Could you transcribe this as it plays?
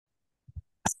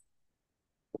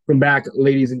Welcome back,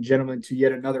 ladies and gentlemen, to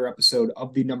yet another episode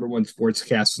of the number one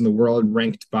sportscast in the world,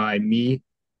 ranked by me,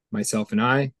 myself, and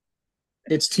I.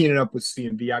 It's Teeing It Up with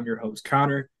C&V. I'm your host,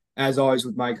 Connor, as always,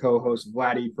 with my co-host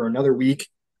Vladi for another week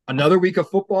of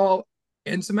football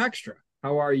and some extra.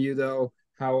 How are you, though?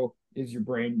 How is your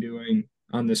brain doing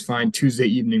on this fine Tuesday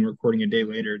evening, recording a day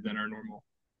later than our normal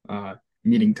uh,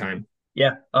 meeting time?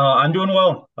 I'm doing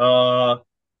well.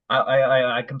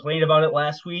 I complained about it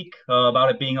last week, about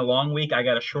it being a long week. I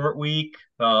got a short week.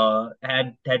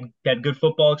 Had good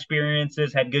football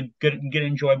experiences. Had good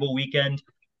enjoyable weekend.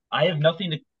 I have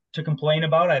nothing to complain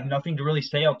about. I have nothing to really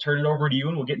say. I'll turn it over to you,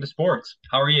 and we'll get into sports.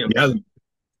 How are you? Yeah,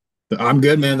 I'm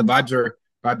good, man. The vibes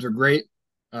are great.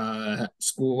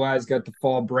 School wise, got the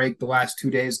fall break the last 2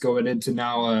 days going into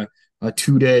now a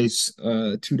 2 day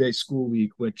school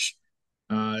week, which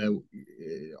uh,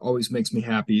 always makes me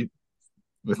happy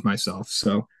with myself.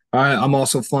 So I'm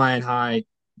also flying high,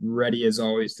 ready as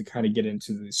always to kind of get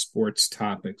into the sports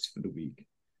topics for the week.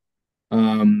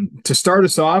 To start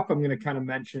us off, I'm going to kind of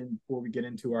mention before we get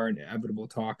into our inevitable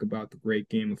talk about the great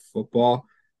game of football,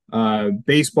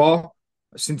 baseball.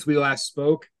 Since we last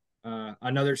spoke,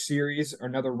 another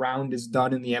round is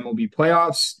done in the MLB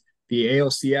playoffs. The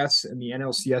ALCS and the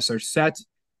NLCS are set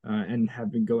and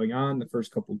have been going on the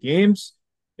first couple games.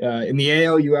 In the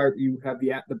AL, you have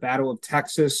the Battle of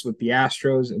Texas with the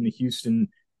Astros and the Houston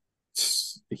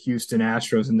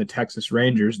Astros and the Texas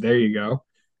Rangers. There you go.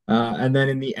 And then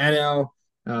in the NL,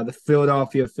 the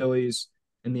Philadelphia Phillies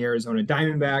and the Arizona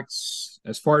Diamondbacks.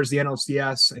 As far as the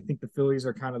NLCS, I think the Phillies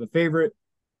are kind of the favorite.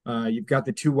 You've got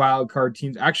the two wild card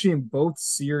teams. Actually, in both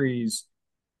series,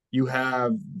 you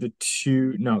have the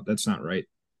two. No, that's not right.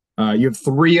 You have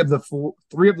three of the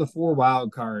four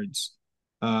wild cards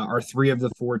are three of the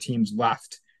four teams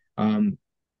left um,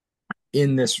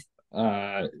 in this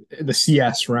the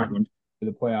CS round for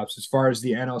the playoffs. As far as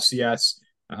the NLCS,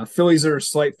 Phillies are a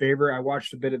slight favor. I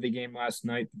watched a bit of the game last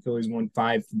night. The Phillies won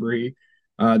 5-3.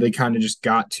 They kind of just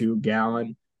got to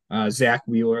Gallon. Zach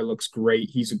Wheeler looks great.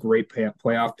 He's a great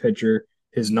playoff pitcher.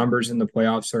 His numbers in the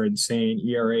playoffs are insane.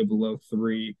 ERA below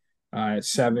 3,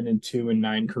 7-2 and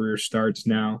 9 career starts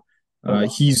now. Oh wow.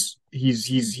 He's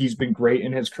been great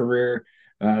in his career.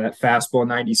 That fastball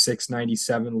 96,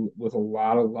 97 with a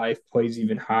lot of life, plays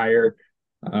even higher.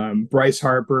 Bryce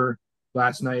Harper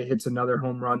last night hits another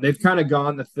home run. They've kind of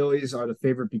gone. The Phillies are the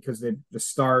favorite because the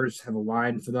stars have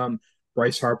aligned for them.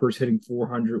 Bryce Harper's hitting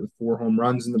 400 with 4 home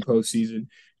runs in the postseason.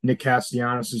 Nick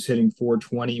Castellanos is hitting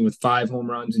 420 with 5 home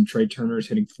runs, and Trey Turner is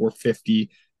hitting 450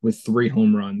 with 3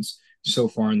 home runs so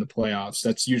far in the playoffs.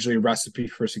 That's usually a recipe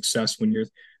for success when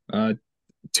uh,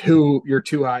 your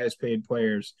two highest paid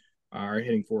players are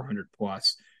hitting 400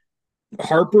 plus.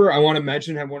 Harper, I want to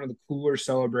mention, had one of the cooler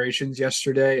celebrations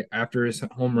yesterday after his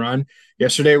home run.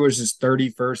 Yesterday was his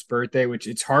 31st birthday, which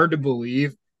it's hard to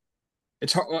believe.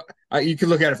 It's hard, you can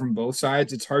look at it from both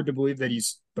sides. It's hard to believe that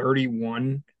he's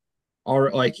 31,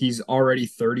 or like he's already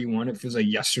 31. It feels like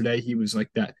yesterday he was like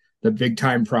the big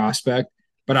time prospect.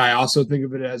 But I also think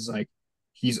of it as like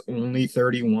he's only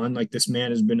 31. Like this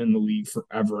man has been in the league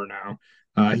forever now.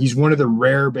 He's one of the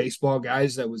rare baseball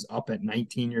guys that was up at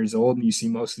 19 years old. And you see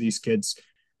most of these kids,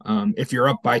 if you're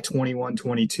up by 21,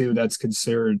 22, that's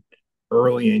considered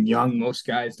early and young. Most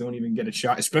guys don't even get a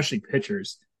shot, especially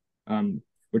pitchers,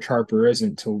 which Harper isn't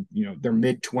until, their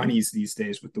mid 20s these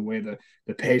days with the way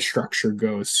the pay structure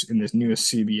goes in this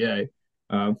newest CBA.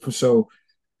 So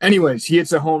anyways, he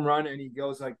hits a home run and he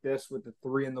goes like this with the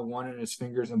 3 and the 1 in his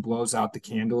fingers and blows out the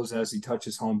candles as he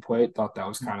touches home plate. Thought that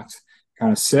was kind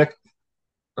of sick.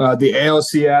 The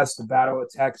ALCS, the Battle of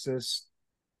Texas.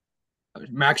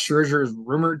 Max Scherzer is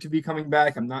rumored to be coming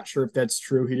back. I'm not sure if that's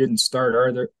true. He didn't start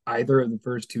either of the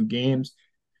first two games.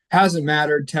 Hasn't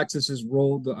mattered. Texas has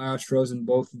rolled the Astros in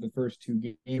both of the first two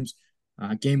games.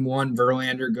 Game one,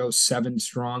 Verlander goes 7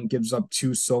 strong, gives up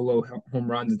 2 solo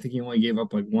home runs. I think he only gave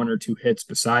up like 1 or 2 hits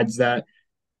besides that.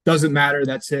 Doesn't matter.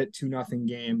 That's it. 2-0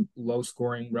 game, low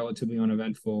scoring, relatively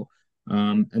uneventful.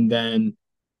 And then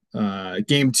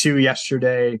game two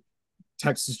yesterday,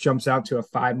 Texas jumps out to a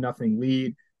 5-0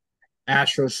 lead.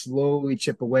 Astros slowly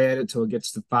chip away at it till it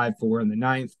gets to 5-4 in the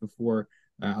ninth before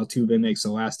Altuve makes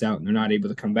the last out and they're not able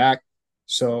to come back.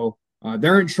 So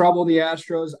they're in trouble, the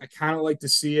Astros. I kind of like to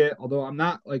see it, although I'm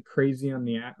not like crazy on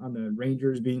the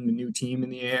Rangers being the new team in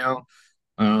the AL.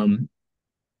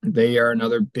 They are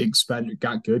another big spender.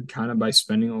 Got good kind of by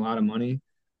spending a lot of money,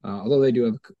 although they do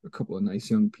have a couple of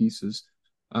nice young pieces.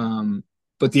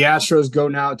 But the Astros go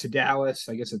now to Dallas.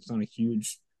 I guess it's not a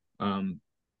huge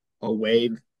away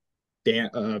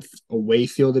away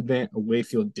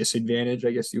field disadvantage,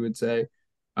 I guess you would say,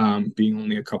 being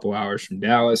only a couple hours from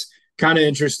Dallas. kind of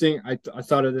interesting. I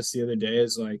thought of this the other day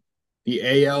is like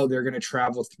the AL, they're going to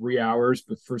travel 3 hours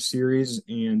but for series,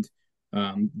 and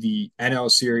the NL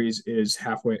series is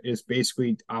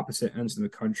basically opposite ends of the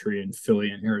country in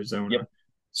Philly and Yep. Arizona.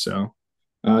 So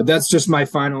that's just my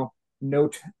final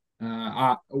note.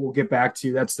 We'll get back to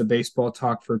you. That's the baseball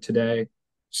talk for today.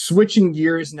 Switching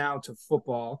gears now to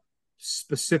football,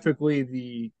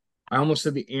 specifically I almost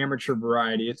said the amateur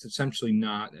variety. It's essentially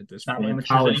not at this Not point, amateurs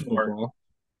college anymore. football.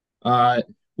 Uh,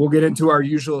 we'll get into our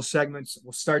usual segments.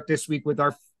 We'll start this week with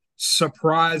our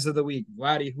surprise of the week.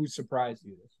 Vladdy, who surprised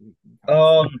you this week in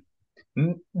college Um,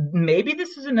 football? Maybe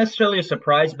this isn't necessarily a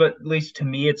surprise, but at least to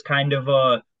me, it's kind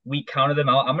of we counted them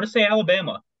out. I'm going to say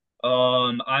Alabama.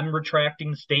 I'm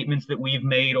retracting the statements that we've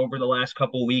made over the last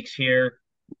couple of weeks here.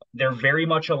 They're very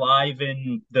much alive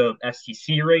in the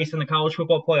SEC race and the college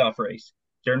football playoff race.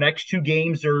 Their next two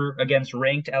games are against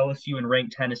ranked LSU and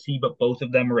ranked Tennessee, but both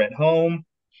of them are at home.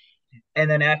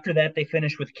 And then after that, they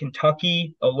finish with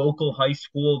Kentucky, a local high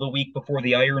school, the week before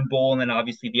the Iron Bowl, and then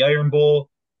obviously the Iron Bowl.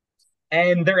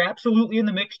 And they're absolutely in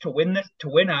the mix to win this, to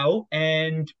win out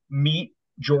and meet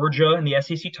Georgia in the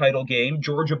SEC title game.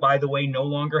 Georgia, by the way, no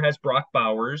longer has Brock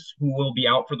Bowers, who will be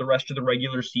out for the rest of the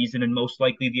regular season and most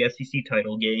likely the SEC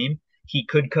title game. He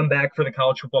could come back for the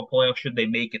college football playoff should they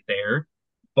make it there.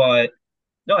 But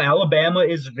no, Alabama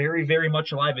is very, very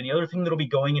much alive. And the other thing that'll be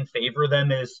going in favor of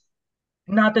them is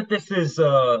not that this is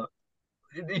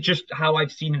it's just how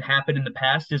I've seen it happen in the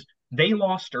past is they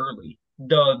lost early.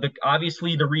 The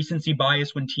obviously the recency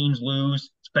bias when teams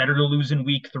lose, it's better to lose in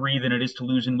week 3 than it is to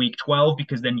lose in week 12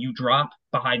 because then you drop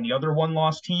behind the other one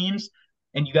loss teams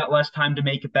and you got less time to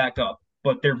make it back up.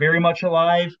 But they're very much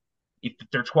alive. If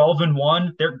they're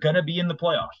 12-1, they're gonna be in the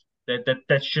playoffs.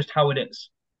 That's just how it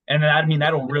is. And I mean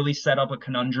that'll really set up a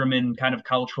conundrum in kind of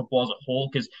college football as a whole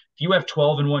because if you have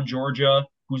 12-1 Georgia,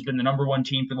 who's been the number one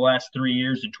team for the last 3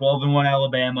 years, and 12-1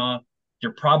 Alabama.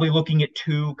 You're probably looking at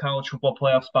 2 college football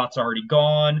playoff spots already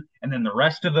gone, and then the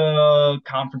rest of the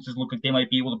conferences look like they might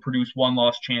be able to produce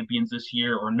one-loss champions this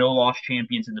year or no-loss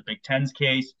champions in the Big Ten's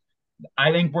case.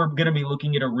 I think we're going to be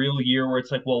looking at a real year where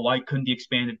it's like, well, why couldn't the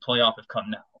expanded playoff have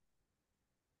come now?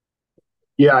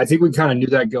 Yeah, I think we kind of knew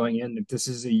that going in that this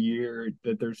is a year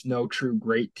that there's no true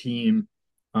great team.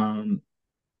 Um,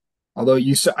 Although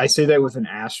I say that with an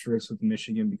asterisk with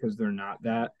Michigan because they're not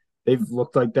that. They've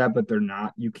looked like that, but they're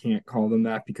not. You can't call them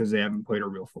that because they haven't played a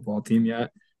real football team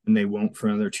yet, and they won't for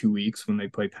another 2 weeks when they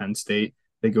play Penn State.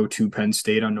 They go to Penn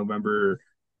State on November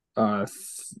 4th,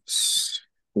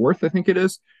 I think it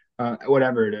is.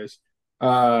 Whatever it is.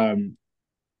 Um,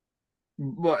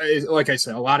 well, like I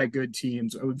said, a lot of good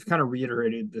teams. We've kind of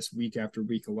reiterated this week after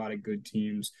week, a lot of good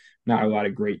teams, not a lot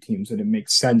of great teams, and it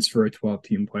makes sense for a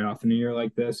 12-team playoff in a year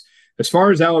like this. As far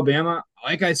as Alabama,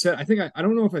 like I said, I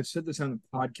don't know if I've said this on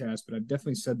the podcast, but I've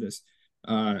definitely said this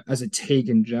as a take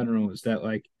in general is that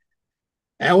like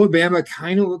Alabama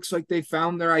kind of looks like they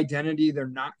found their identity. They're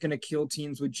not going to kill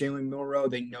teams with Jalen Milroe.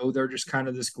 They know they're just kind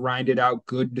of this grinded out,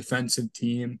 good defensive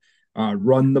team.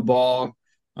 Run the ball,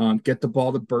 get the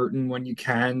ball to Burton when you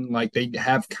can. Like they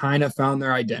have kind of found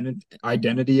their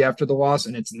identity after the loss,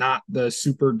 and it's not the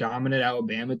super dominant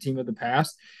Alabama team of the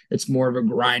past. It's more of a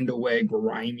grind away,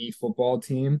 grimy football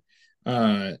team.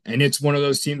 And it's one of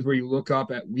those teams where you look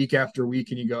up at week after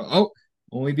week and you go, oh,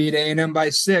 only beat A&M by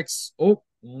 6. Oh,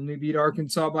 only beat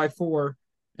Arkansas by 4.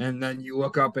 And then you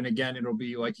look up, and again, it'll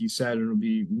be like you said, it'll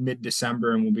be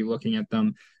mid-December, and we'll be looking at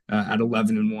them at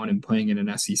 11-1 and playing in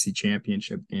an SEC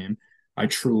championship game. I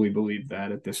truly believe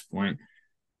that at this point.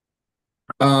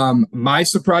 My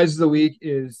surprise of the week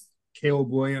is Caleb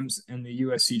Williams and the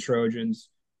USC Trojans.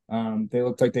 They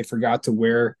looked like they forgot to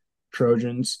wear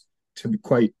Trojans. To be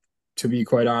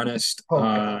quite honest, Oh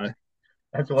God,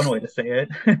 that's one way to say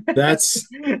that's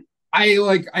it.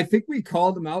 I think we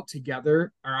called them out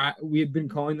together, we had been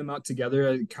calling them out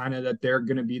together, kind of that they're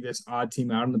going to be this odd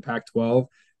team out in the Pac-12.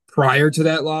 Prior to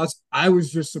that loss, I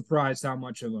was just surprised how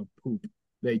much of a poop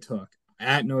they took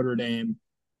at Notre Dame.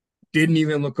 Didn't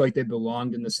even look like they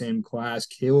belonged in the same class.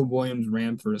 Caleb Williams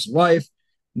ran for his life.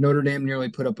 Notre Dame nearly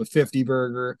put up a 50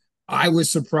 burger. I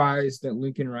was surprised that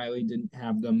Lincoln Riley didn't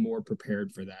have them more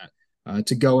prepared for that,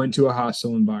 to go into a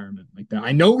hostile environment like that.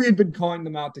 I know we had been calling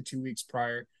them out the 2 weeks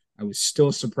prior. I was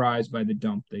still surprised by the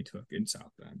dump they took in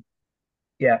South Bend.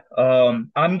 Yeah,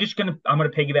 I'm gonna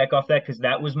piggyback off that because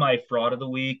that was my fraud of the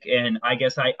week, and I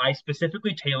guess I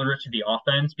specifically tailor it to the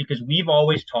offense because we've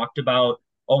always talked about,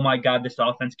 oh my God, this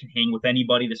offense can hang with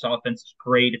anybody. This offense is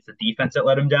great. It's the defense that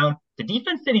let him down. The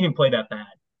defense didn't even play that bad.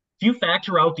 If you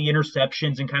factor out the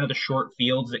interceptions and kind of the short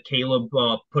fields that Caleb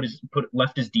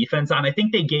left his defense on, I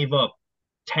think they gave up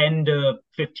 10 to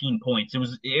 15 points.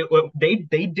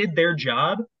 They did their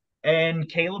job, and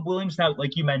Caleb Williams, now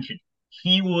like you mentioned,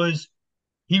 he was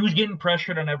he was getting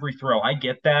pressured on every throw. I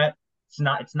get that.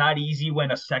 It's not easy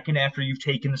when a second after you've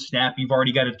taken the snap, you've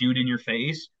already got a dude in your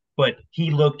face, but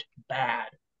he looked bad.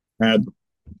 Bad.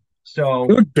 He So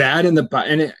looked bad in the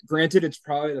and granted, it's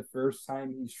probably the first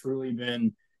time he's truly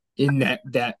been in that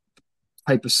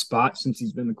type of spot since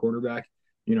he's been the quarterback.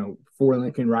 For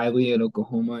Lincoln Riley at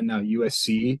Oklahoma and now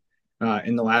USC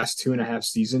in the last 2.5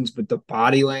 seasons. But the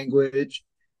body language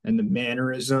and the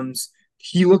mannerisms,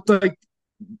 he looked like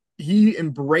he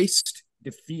embraced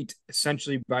defeat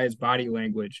essentially by his body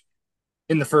language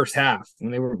in the first half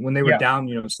when they were yeah, down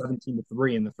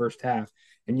 17-3 in the first half,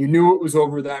 and you knew it was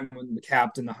over then when the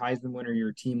captain, the Heisman winner,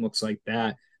 your team looks like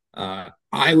that.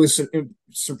 I was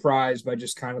surprised by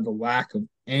just kind of the lack of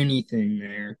anything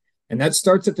there, and that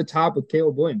starts at the top with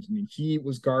Caleb Williams. I mean, he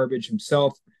was garbage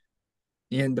himself,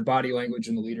 and the body language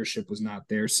and the leadership was not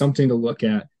there. Something to look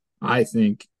at, I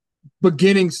think.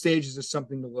 Beginning stages is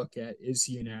something to look at. Is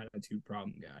he an attitude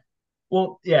problem guy?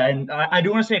 well, yeah, and I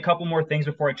do want to say a couple more things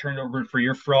before I turn it over for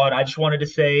your fraud. I just wanted to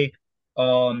say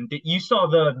that you saw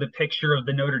the picture of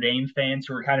the Notre Dame fans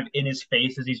who were kind of in his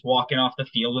face as he's walking off the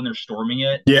field and they're storming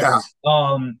it. Yeah.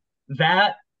 Um,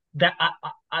 that that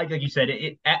I like you said,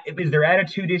 is there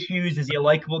attitude issues? Is he a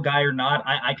likable guy or not?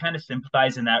 I kind of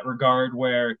sympathize in that regard.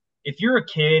 Where if you're a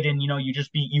kid and you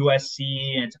just beat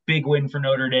USC and it's a big win for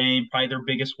Notre Dame, probably their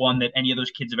biggest one that any of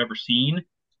those kids have ever seen,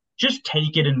 just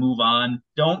take it and move on.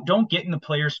 Don't get in the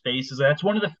players' faces. That's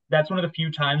one of the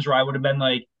few times where I would have been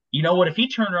like, you know what? If he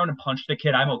turned around and punched the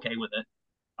kid, I'm okay with it.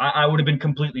 I would have been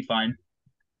completely fine.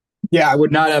 Yeah, I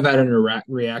would not have had a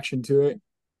reaction to it.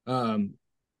 Um,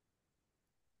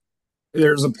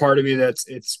 there's a part of me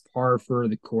it's par for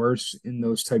the course in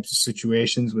those types of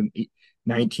situations with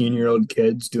 19-year-old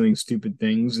kids doing stupid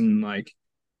things, and like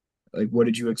what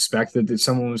did you expect that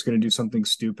someone was going to do something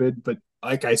stupid? But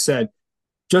like I said,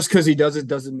 just because he does it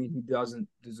doesn't mean he doesn't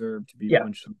deserve to be Yeah,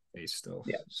 punched in the face still.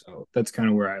 yeah. So that's kind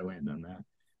of where I land on that.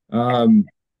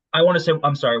 I want to say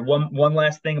I'm sorry. One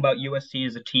last thing about USC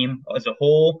as a team as a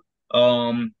whole.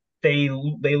 They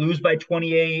lose by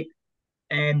 28,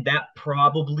 and that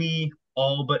probably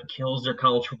all but kills their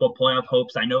college football playoff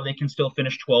hopes. I know they can still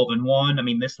finish 12-1. I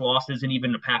mean, this loss isn't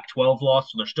even a Pac-12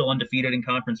 loss, so they're still undefeated in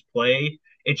conference play.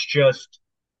 It's just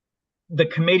the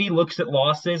committee looks at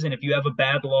losses, and if you have a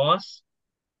bad loss,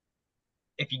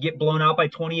 if you get blown out by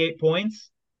 28 points,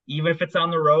 even if it's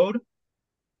on the road,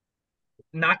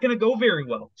 not going to go very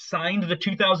well. Signed the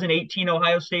 2018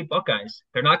 Ohio State Buckeyes.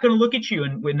 They're not going to look at you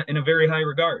in a very high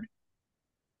regard.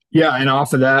 Yeah, and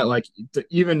off of that, like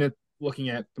even if looking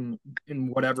at them in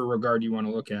whatever regard you want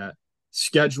to look at,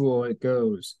 schedule it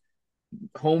goes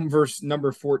home versus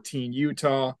number 14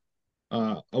 Utah,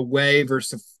 away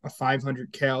versus a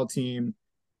 500 Cal team,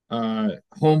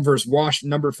 home versus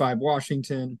number 5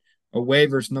 Washington, away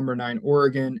versus number 9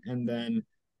 Oregon, and then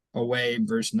away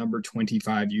versus number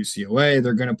 25 UCLA.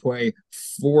 They're going to play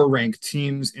 4 ranked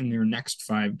teams in their next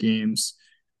 5 games,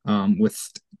 with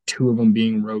 2 of them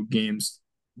being road games.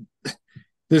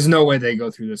 There's no way they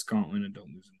go through this gauntlet and don't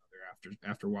lose another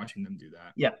after watching them do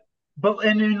that. Yeah. But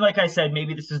and then, like I said,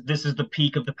 maybe this is the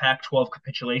peak of the Pac-12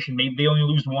 capitulation. Maybe they only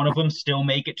lose one of them, still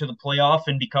make it to the playoff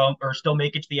and become, or still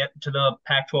make it to the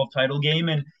Pac-12 title game,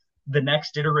 and the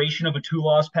next iteration of a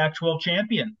 2-loss Pac-12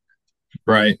 champion.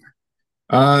 Right.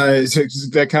 So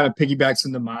that kind of piggybacks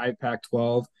into my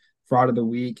Pac-12 fraud of the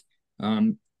week.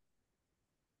 Um,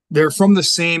 they're from the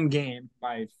same game.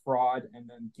 My fraud and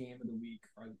then game of the week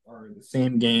are the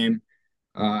same game,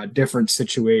 different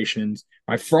situations.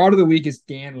 My fraud of the week is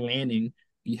Dan Lanning,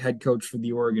 the head coach for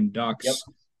the Oregon Yep. Ducks,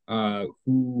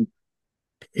 who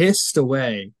pissed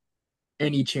away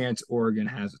any chance Oregon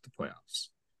has at the playoffs.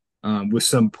 With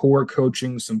some poor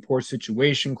coaching, some poor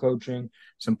situation coaching,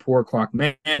 some poor clock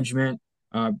management,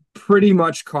 pretty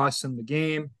much cost them the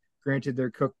game. Granted,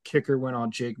 their kicker went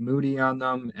on Jake Moody on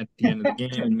them at the end of the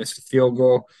game and missed a field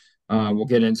goal. We'll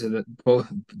get into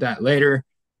both that later.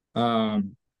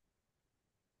 Um,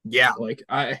 yeah, like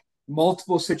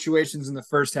multiple situations in the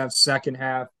first half, second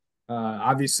half.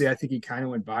 Obviously, I think he kind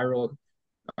of went viral,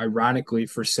 ironically,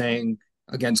 for saying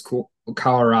against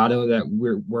Colorado that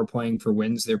we're playing for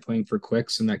wins, they're playing for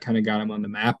clicks, and that kind of got him on the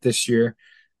map this year.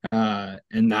 And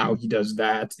now he does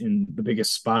that in the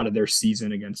biggest spot of their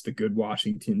season against a good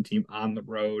Washington team on the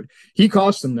road. He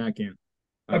cost them that game.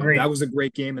 Agreed. That was a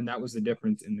great game, and that was the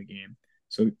difference in the game.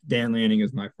 So Dan Lanning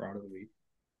is my fraud of the week.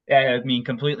 Yeah, I mean,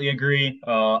 completely agree.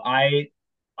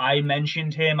 I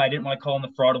mentioned him. I didn't want to call him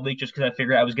the fraud of the week just because I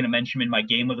figured I was going to mention him in my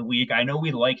game of the week. I know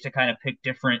we like to kind of pick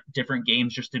different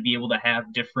games just to be able to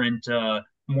have different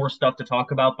more stuff to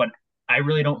talk about, but I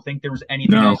really don't think there was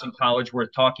anything No. else in college worth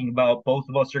talking about. Both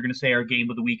of us are going to say our game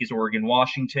of the week is Oregon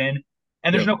Washington,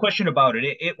 and there's Yep. no question about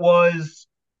it.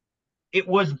 It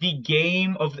was the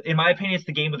game of, in my opinion, it's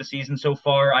the game of the season so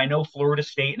far. I know Florida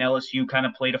State and LSU kind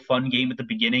of played a fun game at the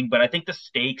beginning, but I think the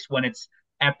stakes when it's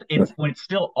when it's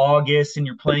still August and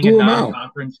you're They playing in blew them out.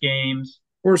 non-conference games.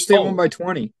 Florida State won Oh, by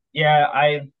 20. yeah,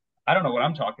 I don't know what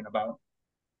I'm talking about.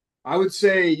 I would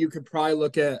say you could probably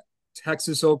look at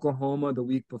Texas, Oklahoma the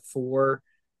week before,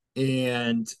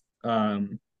 and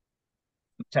um,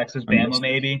 Texas, I'm Bama, missing.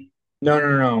 maybe.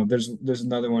 No. There's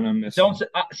another one I'm Don't missing.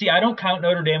 see. I don't count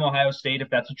Notre Dame, Ohio State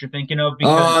if that's what you're thinking of Oh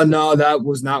because no, that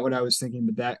was not what I was thinking,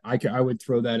 but I would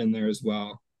throw that in there as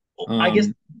well. I guess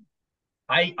Um,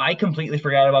 I completely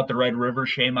forgot about the Red River.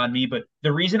 Shame on me. But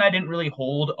the reason I didn't really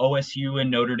hold OSU and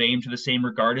Notre Dame to the same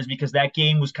regard is because that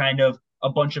game was kind of a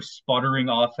bunch of sputtering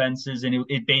offenses, and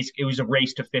it was a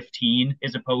race to 15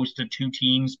 as opposed to two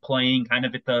teams playing kind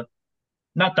of at the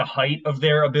not the height of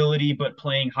their ability, but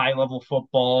playing high level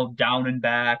football, down and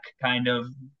back, kind of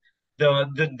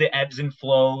the ebbs and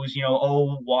flows.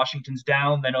 Oh, Washington's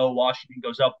down, then oh, Washington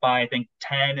goes up by I think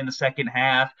 10 in the second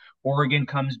half. Oregon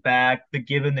comes back, the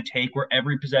give and the take, where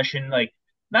every possession like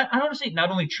not I don't want to say not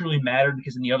only truly mattered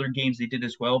because in the other games they did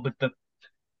as well, but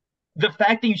the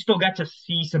fact that you still got to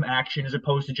see some action as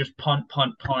opposed to just punt,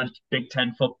 punt, punt, Big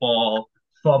Ten football,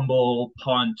 fumble,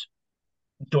 punt,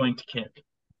 doink, kick.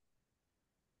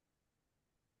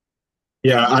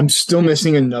 yeah, I'm still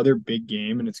missing another big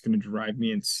game, and it's going to drive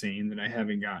me insane that I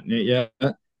haven't gotten it yet.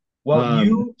 Well, Um,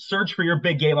 you search for your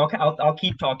big game. I'll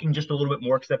keep talking just a little bit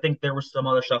more because I think there was some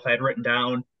other stuff I had written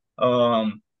down.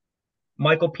 Um,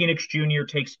 Michael Penix Jr.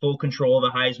 takes full control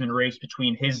of the Heisman race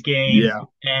between his game yeah,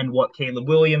 and what Caleb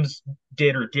Williams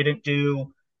did or didn't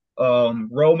do. Rome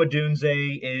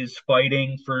Odunze is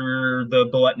fighting for the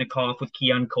Biletnikoff with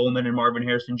Keon Coleman and Marvin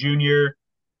Harrison Jr.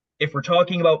 If we're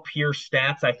talking about pure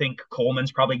stats, I think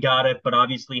Coleman's probably got it, but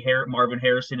obviously Marvin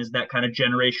Harrison is that kind of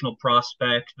generational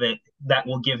prospect that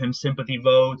will give him sympathy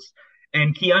votes.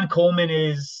 And Keon Coleman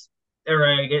is,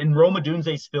 and Roma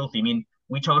Dunze's filthy. I mean,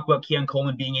 we talk about Keon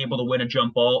Coleman being able to win a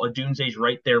jump ball. Dunze's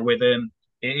right there with him.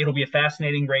 It'll be a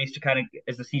fascinating race to kind of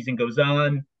as the season goes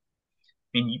on.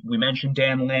 I mean, we mentioned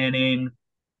Dan Lanning.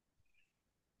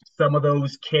 Some of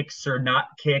those kicks are not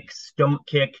kicks, don't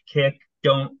kick, kick,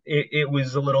 don't. It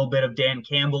was a little bit of Dan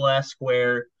Campbell esque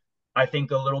where I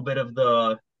think a little bit of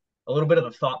the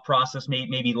thought process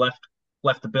maybe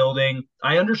left the building.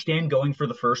 I understand going for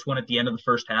the first one at the end of the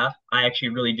first half. I actually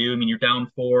really do. I mean, you're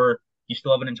down four, you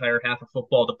still have an entire half of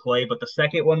football to play, but the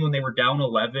second one when they were down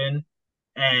 11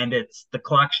 and it's the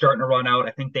clock starting to run out,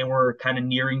 I think they were kind of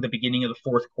nearing the beginning of the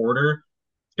fourth quarter.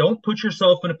 Don't put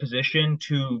yourself in a position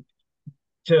to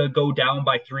go down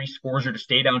by three scores or to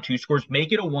stay down two scores.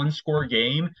 Make it a one score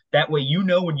game. That way,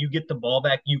 when you get the ball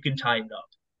back, you can tie it up.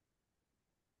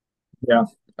 yeah.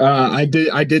 I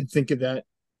did think of that.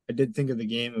 I did think of the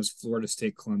game. It was Florida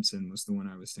State Clemson was the one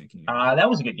I was thinking of. That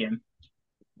was a good game.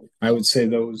 I would say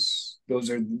those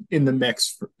are in the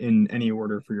mix in any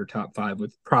order for your top five,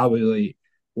 with probably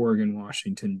Oregon,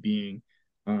 Washington being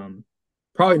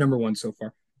probably number one so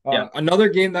far. Yeah, Another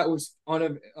game that was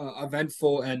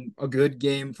uneventful and a good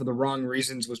game for the wrong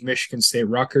reasons was Michigan State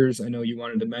Rutgers. I know you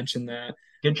wanted to mention that.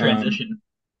 good Um, transition.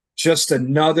 just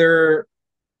another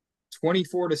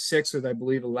 24-6 with I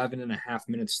believe 11 and a half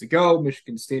minutes to go.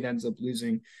 Michigan State ends up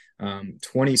losing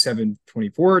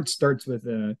 27-24. It starts with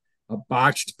a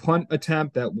botched punt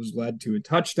attempt that was led to a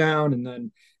touchdown, and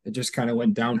then it just kind of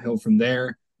went downhill from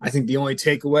there. I think the only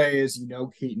takeaway is,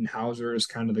 Keaton Hauser is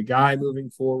kind of the guy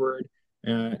moving forward.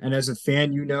 And as a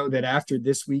fan, that after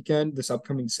this weekend, this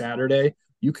upcoming Saturday,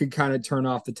 you could kind of turn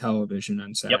off the television on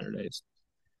Yep, Saturdays.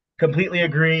 completely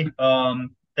agree.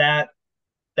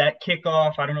 That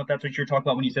kickoff, I don't know if that's what you're talking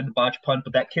about when you said the botch punt,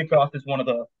 but that kickoff is one of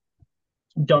the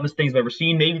dumbest things I've ever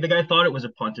seen. Maybe the guy thought it was a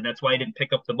punt, and that's why he didn't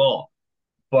pick up the ball.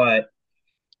 But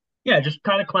yeah, just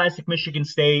kind of classic Michigan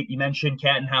State. You mentioned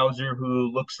Kattenhauser,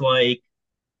 who looks like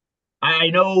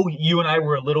I know you and I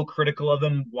were a little critical of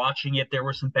him watching it. There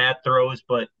were some bad throws,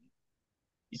 but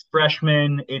he's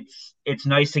freshman. It's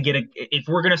nice to get a. If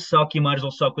we're gonna suck, you might as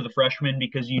well suck with a freshman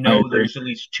because I agree. there's at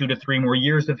least 2 to 3 more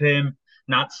years of him.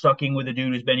 Not sucking with a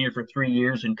dude who's been here for 3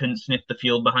 years and couldn't sniff the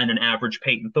field behind an average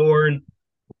Peyton Thorne.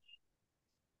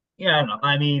 Yeah, I don't know.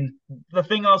 I mean, the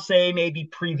thing I'll say, maybe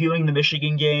previewing the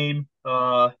Michigan game.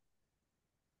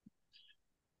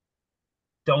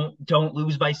 Don't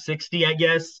lose by 60. I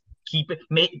guess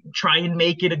try and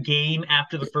make it a game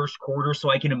after the first quarter so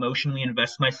I can emotionally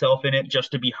invest myself in it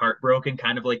just to be heartbroken,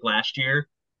 kind of like last year.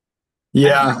 I think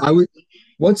Yeah, I would.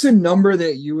 What's a number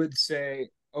that you would say,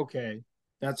 okay,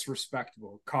 that's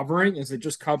respectable? Covering? Is it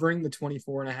just covering the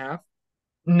 24 and a half?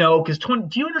 no, because 20,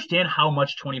 do you understand how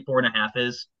much 24 and a half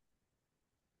is?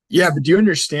 Yeah, but do you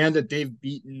understand that they've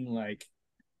beaten like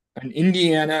an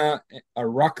Indiana, a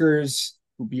Rutgers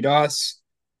who beat us,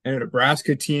 and a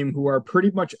Nebraska team who are pretty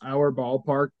much our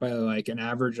ballpark by like an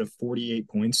average of 48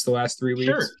 points the last 3 weeks?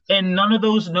 Sure. And none of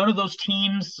those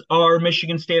teams are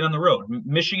Michigan State on the road.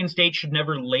 Michigan State should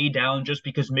never lay down just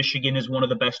because Michigan is one of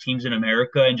the best teams in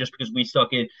America and just because we suck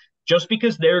it. Just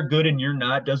because they're good and you're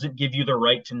not doesn't give you the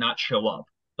right to not show up.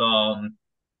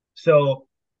 So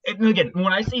and again,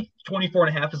 when I say 24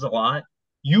 and a half is a lot,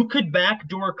 you could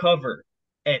backdoor cover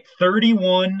at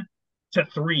 31-3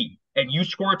 and you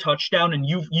score a touchdown and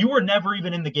you were never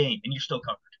even in the game and you still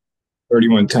cover.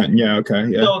 31-10. Yeah, okay.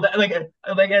 Yeah. So that,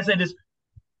 like I said, is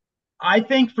I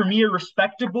think for me a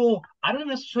respectable. I don't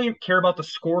necessarily care about the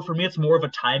score. For me, it's more of a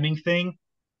timing thing.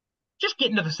 Just get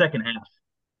into the second half.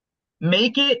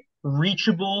 Make it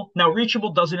reachable. Now,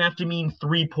 reachable doesn't have to mean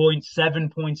 3 points, 7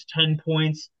 points, 10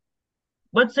 points.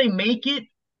 Let's say make it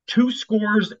two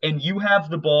scores and you have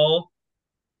the ball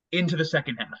into the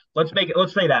second half. Let's make it.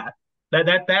 Let's say that.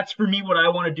 That's for me what I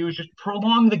want to do is just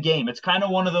prolong the game. It's kind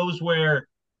of one of those where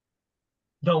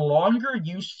the longer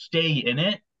you stay in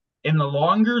it and the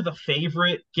longer the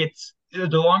favorite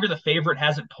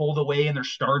hasn't pulled away and their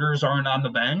starters aren't on the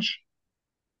bench,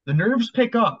 the nerves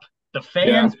pick up, the Yeah.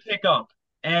 fans pick up,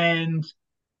 and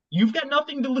you've got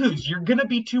nothing to lose. You're gonna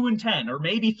be 2-10 or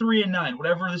maybe 3-9,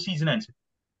 whatever the season ends.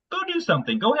 Go do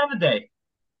something. Go have a day.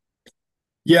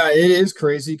 Yeah, it is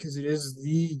crazy because it is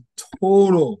the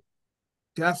total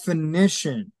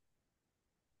definition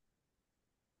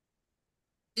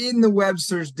in the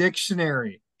Webster's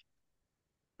dictionary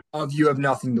of you have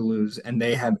nothing to lose and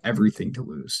they have everything to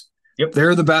lose. Yep.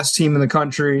 They're the best team in the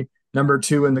country, number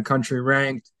 2 in the country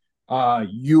ranked.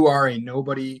 You are a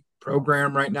nobody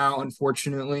program right now,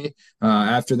 unfortunately.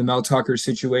 After the Mel Tucker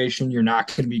situation, you're not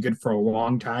going to be good for a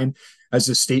long time. As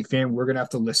a state fan, we're going to have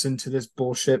to listen to this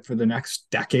bullshit for the next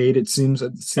decade. It seems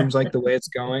like the way it's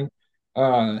going.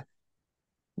 Uh,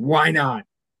 why not?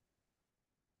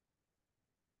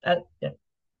 Yeah.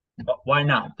 Why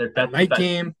not? A night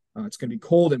game. It's going to be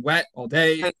cold and wet all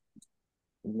day.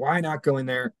 Why not go in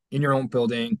there in your own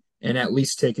building and at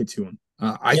least take it to them?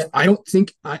 Yeah. I don't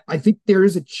think I think there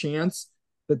is a chance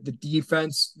that the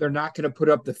defense they're not going to put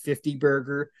up the 50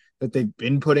 burger that they've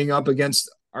been putting up against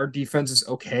our defense is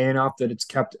okay enough that it's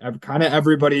kept kind of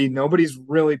everybody. Nobody's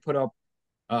really put up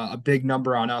a big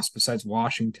number on us besides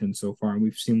Washington so far, and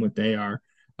we've seen what they are.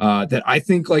 That I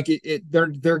think like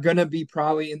they're going to be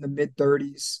probably in the mid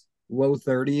 30s, low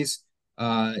 30s.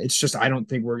 It's just I don't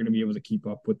think we're going to be able to keep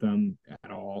up with them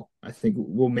at all. I think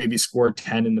we'll maybe score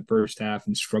 10 in the first half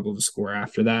and struggle to score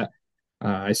after that.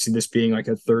 I see this being like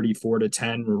a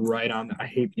 34-10. We're right on. I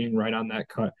hate being right on that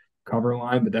cover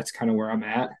line, but that's kind of where I'm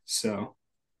at. So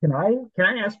Can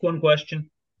I ask one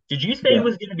question? Did you say it yeah,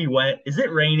 was going to be wet? Is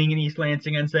it raining in East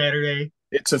Lansing on Saturday?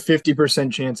 it's a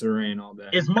 50% chance of rain all day.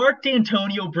 Is Mark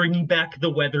D'Antonio bringing back the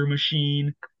weather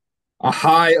machine? A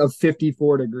high of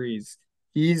 54 degrees.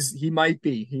 He might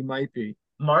be.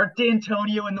 Mark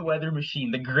D'Antonio and the weather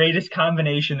machine, the greatest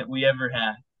combination that we ever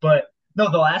had. But no,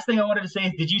 the last thing I wanted to say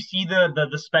is, did you see the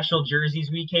special jerseys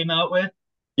we came out with?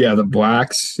 Yeah, the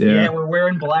blacks. Yeah, Yeah, we're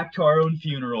wearing black to our own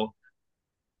funeral.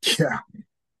 yeah.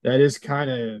 That is kind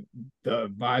of the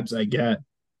vibes I get.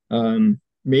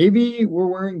 Maybe we're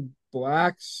wearing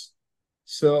blacks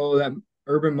so that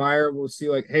Urban Meyer will see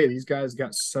like, hey, these guys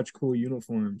got such cool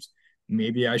uniforms.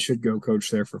 Maybe I should go coach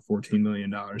there for $14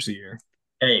 million a year.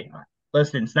 Hey,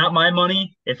 listen, it's not my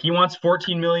money. If he wants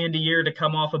 14 million a year to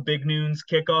come off a Big Noon's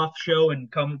kickoff show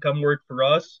and come work for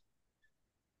us,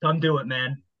 come do it,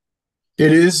 man.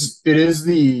 It is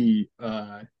the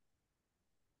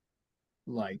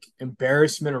like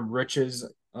embarrassment of riches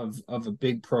of a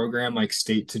big program like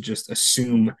state to just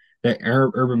assume that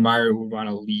Urban Meyer would want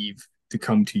to leave to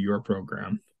come to your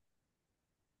program.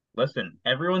 Listen,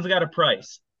 everyone's got a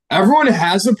price. Everyone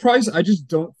has a price. I just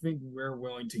don't think we're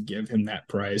willing to give him that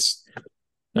price.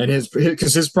 And his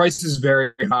because his price is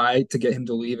very high to get him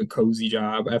to leave a cozy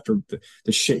job after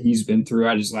the shit he's been through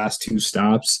at his last 2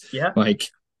 stops. Yeah. Like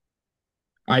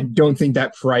I don't think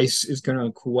that price is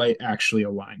gonna quite actually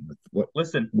align with what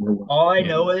Listen, we're willing all to I pay him.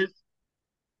 know is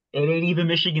it ain't even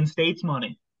Michigan State's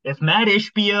money. If Matt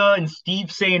Ishbia and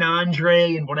Steve St.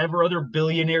 Andre and whatever other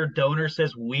billionaire donor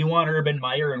says we want Urban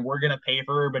Meyer and we're gonna pay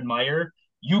for Urban Meyer,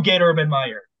 you get Urban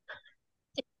Meyer.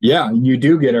 Yeah, you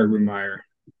do get Urban Meyer.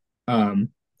 Um,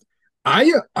 I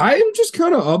am just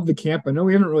kind of the camp. I know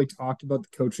we haven't really talked about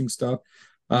the coaching stuff.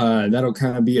 That'll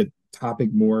kind of be a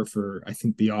topic more for I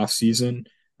think the off season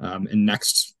and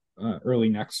next early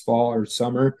next fall or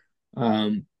summer.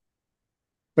 Um,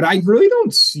 but I really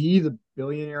don't see the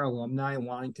billionaire alumni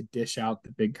wanting to dish out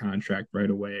the big contract right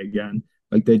away again,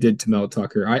 like they did to Mel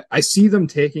Tucker. I see them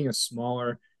taking a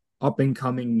smaller up and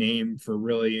coming name for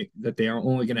really that they are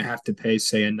only going to have to pay,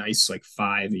 say, a nice like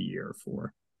 5 a year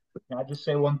for. Can I just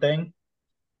say one thing?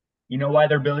 You know why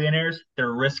they're billionaires?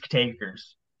 They're risk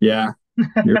takers. Yeah,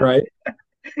 you're right.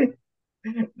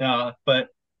 No, but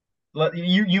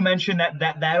you mentioned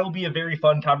that'll be a very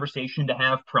fun conversation to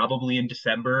have probably in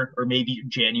December or maybe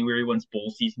January once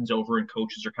bowl season's over and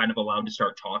coaches are kind of allowed to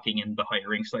start talking and the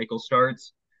hiring cycle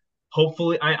starts.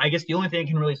 Hopefully, I guess the only thing I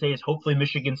can really say is hopefully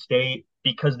Michigan State,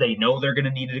 because they know they're going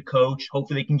to need a coach,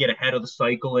 hopefully they can get ahead of the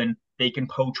cycle and they can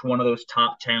poach one of those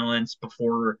top talents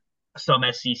before some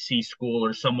SEC school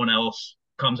or someone else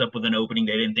comes up with an opening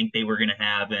they didn't think they were going to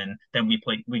have, and then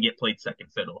we get played second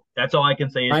fiddle. That's all I can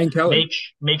say is Ryan Kelly.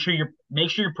 make sure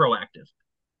you're proactive.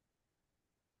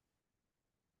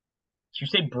 Did you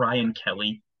say Brian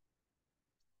Kelly?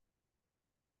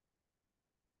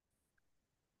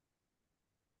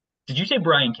 Did you say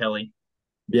Brian Kelly?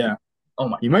 Yeah, Oh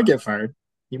my he might God. get fired.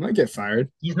 He might get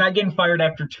fired. He's not getting fired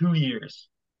after 2 years.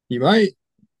 He might.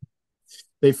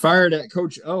 They fired at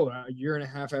Coach O a year and a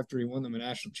half after he won them a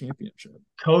national championship.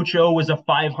 Coach O was a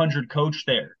 500 coach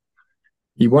there.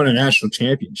 He won a national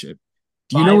championship.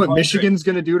 Do you know what 500. Michigan's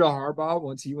going to do to Harbaugh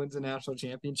once he wins a national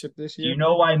championship this Do you year?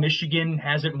 know why Michigan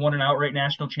hasn't won an outright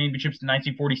national championships in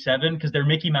 1947? Because they're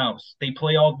Mickey Mouse. They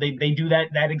do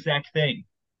that exact thing.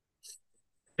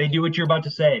 They do what you're about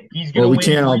to say. He's Well, gonna we win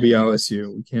can't all three. be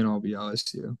LSU. We can't all be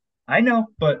LSU. I know,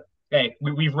 but hey,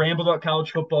 we've rambled about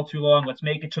college football too long. Let's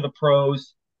make it to the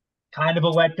pros. Kind of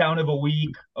a letdown of a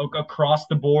week across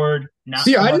the board. Not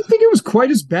See, so I much. didn't think it was quite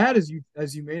as bad as you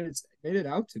made it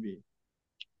out to be.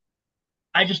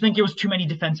 I just think it was too many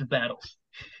defensive battles.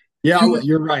 Yeah, Too much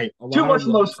you're right. A too lot much of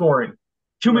low low. scoring.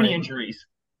 Too You're many right. injuries.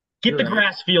 Get You're the right.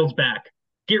 grass fields back.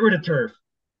 Get rid of turf.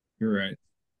 You're right.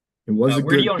 It was a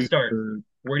Where do you good want to week start? for.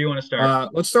 Where do you want to start?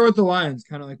 Let's start with the Lions,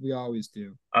 kind of like we always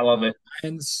do. I love it.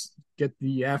 Lions get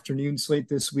the afternoon slate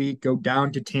this week. Go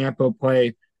down to Tampa,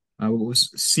 play what was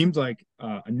seemed like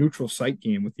a neutral site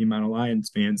game with the amount of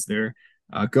Lions fans there.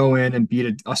 Go in and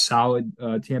beat a solid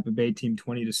Tampa Bay team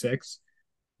 20-6.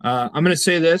 I'm going to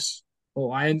say this: the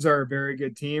Lions are a very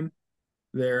good team.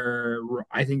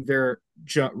 I think they're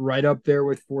right up there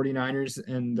with 49ers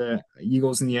and the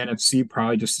Eagles in the NFC,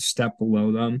 probably just a step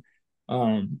below them.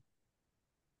 Um,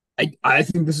 I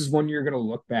think this is one you're going to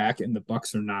look back and the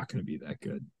Bucks are not going to be that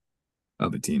good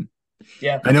of a team.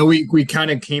 Yeah. I know we kind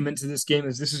of came into this game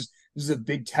as this is a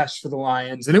big test for the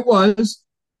Lions, and it was.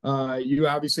 You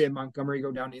obviously had Montgomery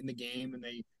go down in the game, and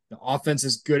the offense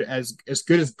as good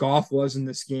as Goff was in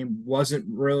this game wasn't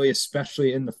really,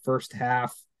 especially in the first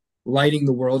half, lighting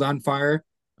the world on fire.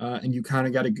 And you kind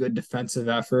of got a good defensive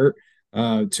effort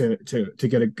to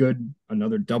get a good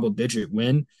another double digit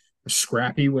win, a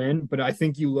scrappy win. But I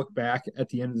think you look back at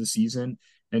the end of the season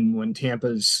and when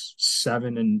Tampa's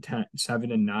 7-10,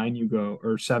 7-9, you go,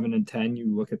 or 7-10,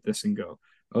 you look at this and go,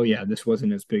 oh yeah, this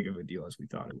wasn't as big of a deal as we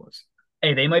thought it was.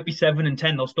 Hey, they might be 7-10.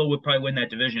 They'll still would probably win that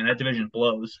division. That division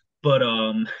blows. But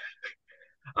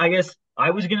I guess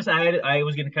I was gonna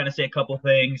kind of say a couple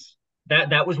things.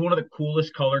 That was one of the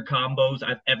coolest color combos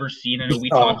I've ever seen. I know we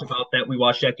talked Oh about that. We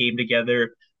watched that game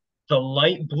together. The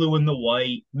light blue and the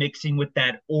white mixing with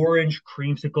that orange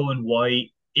creamsicle and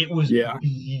white. It was yeah,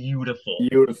 beautiful.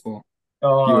 beautiful,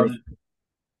 beautiful. Um,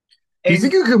 Do you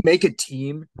think and you could make a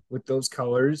team with those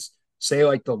colors? Say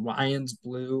like the Lions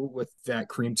blue with that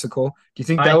creamsicle. Do you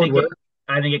think I that would think it work?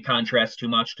 I think it contrasts too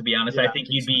much, to be honest. I Yeah, I think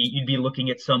think so too. you'd be looking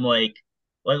at some like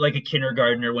a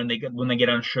kindergartner when they get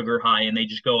on sugar high and they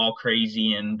just go all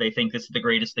crazy and they think this is the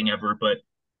greatest thing ever. But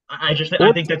I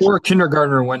Or think that's or a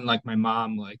kindergartner when like my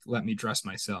mom like let me dress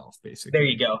myself, there you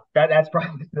basically. go. That's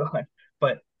probably the one.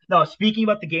 But no, speaking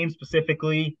about the game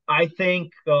specifically, I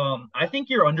think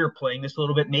you're underplaying this a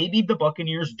little bit. Maybe the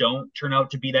Buccaneers don't turn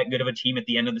out to be that good of a team at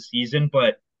the end of the season,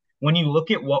 but when you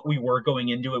look at what we were going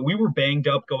into it, we were banged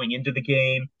up going into the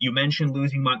game. You mentioned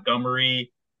losing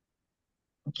Montgomery.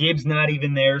 Gibbs not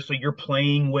even there, so you're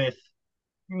playing with.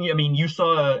 I mean, you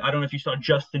saw. I don't know if you saw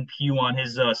Justin Pugh on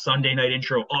his Sunday night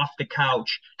intro off the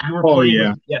couch. Oh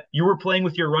yeah. You were playing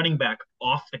with your running back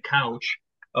off the couch.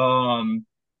 Um,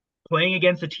 Playing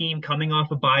against a team coming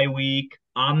off a bye week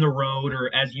on the road, or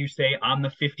as you say, on the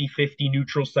 50-50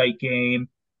 neutral site game.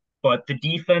 But the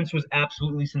defense was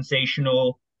absolutely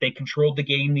sensational. They controlled the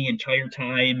game the entire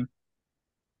time.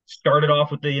 Started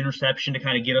off with the interception to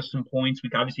kind of get us some points. We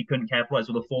obviously couldn't capitalize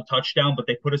with a full touchdown, but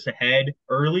they put us ahead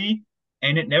early,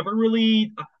 and it never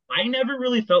really. I never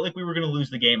really felt like we were going to lose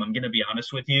the game. I'm going to be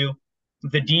honest with you.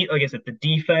 Like I said, the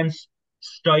defense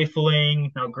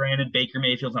stifling. Now, granted, Baker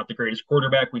Mayfield's not the greatest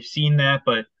quarterback. We've seen that,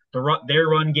 but their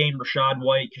run game, Rashad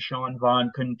White, Keshawn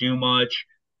Vaughn couldn't do much.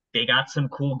 They got some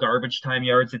cool garbage time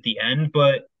yards at the end,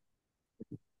 but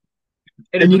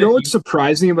it is And you what it know is. what's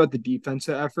surprising about the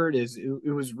defensive effort is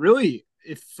it was really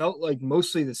it felt like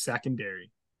mostly the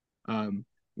secondary.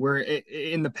 Where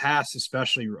in the past,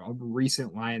 especially of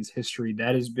recent Lions history,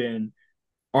 that has been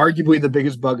arguably the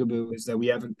biggest bugaboo is that we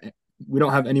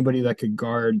don't have anybody that could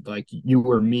guard like you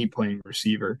or me playing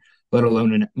receiver, let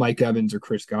alone Mike Evans or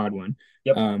Chris Godwin.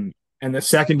 Yep. Um, and the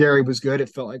secondary was good. It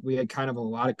felt like we had kind of a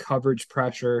lot of coverage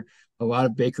pressure, a lot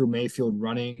of Baker Mayfield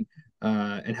running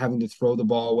and having to throw the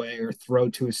ball away or throw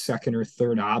to a second or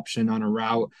third option on a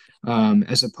route,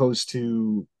 as opposed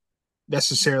to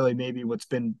necessarily maybe what's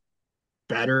been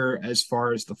better as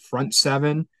far as the front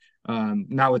seven.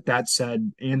 Now, with that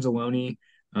said, Anzalone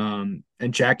and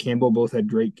Jack Campbell both had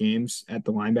great games at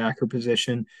the linebacker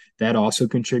position. That also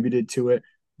contributed to it.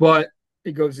 But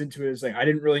it goes into it as like I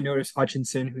didn't really notice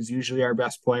Hutchinson, who's usually our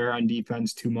best player on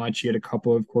defense, too much. He had a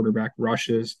couple of quarterback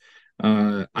rushes.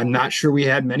 I'm not sure we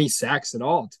had many sacks at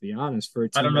all, to be honest, for a I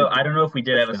team don't know. that I did don't know if we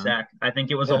did have a touchdown. sack. I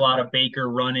think it was a Yeah. lot of Baker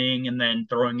running and then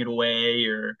throwing it away,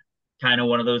 or kind of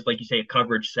one of those, like you say, a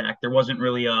coverage sack. There wasn't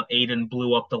really a Aiden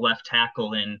blew up the left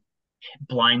tackle and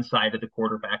blindsided the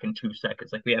quarterback in 2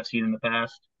 seconds like we have seen in the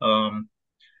past.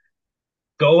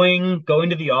 Going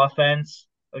to the offense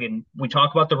again, we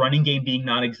talk about the running game being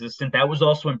non-existent. That was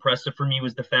also impressive for me,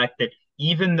 was the fact that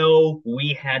even though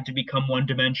we had to become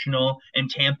one-dimensional and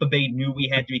Tampa Bay knew we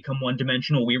had to become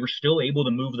one-dimensional, we were still able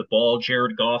to move the ball.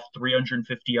 Jared Goff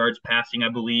 350 yards passing, I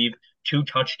believe, 2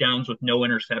 touchdowns with no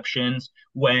interceptions,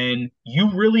 when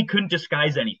you really couldn't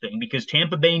disguise anything, because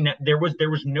Tampa Bay, there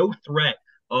was no threat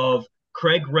of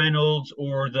Craig Reynolds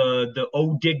or the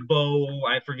Odigbo,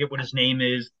 I forget what his name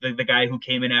is, the guy who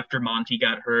came in after Monty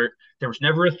got hurt. There was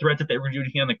never a threat that they were doing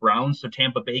anything on the ground, so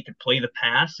Tampa Bay could play the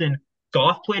pass, and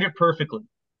Goff played it perfectly.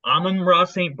 Amon-Ra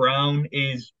St. Brown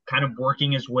is kind of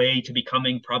working his way to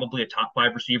becoming probably a top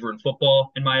 5 receiver in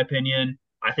football, in my opinion.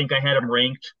 I think I had him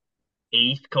ranked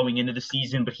 8th going into the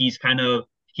season, but he's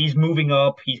moving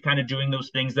up. He's kind of doing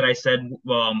those things that I said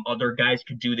other guys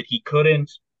could do that he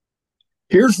couldn't.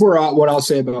 Here's what I'll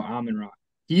say about Amon Ra.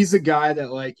 He's a guy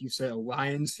that, like you said, a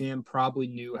Lions fan probably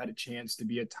knew had a chance to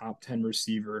be a top 10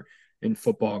 receiver in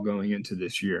football going into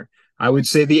this year. I would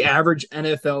say the average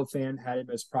NFL fan had him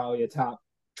as probably a top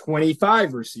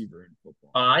 25 receiver in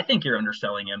football. I think you're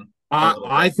underselling him a little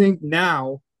I bit. think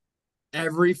now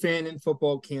every fan in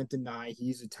football can't deny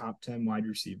he's a top 10 wide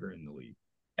receiver in the league.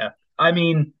 Yeah. I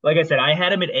mean, like I said, I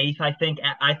had him at 8th.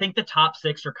 I think the top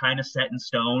 6 are kind of set in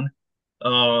stone.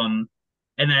 Um,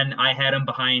 and then I had him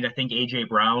behind, I think, AJ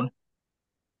Brown.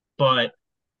 But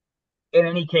in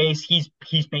any case, he's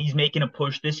making a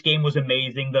push. This game was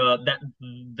amazing.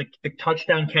 The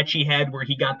touchdown catch he had, where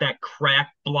he got that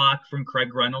crack block from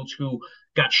Craig Reynolds, who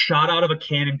got shot out of a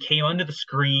cannon, came under the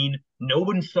screen. No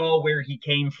one saw where he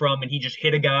came from, and he just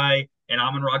hit a guy. And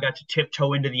Amon Ra got to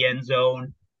tiptoe into the end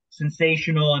zone.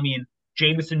 Sensational. I mean,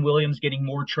 Jameson Williams getting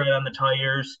more tread on the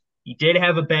tires. He did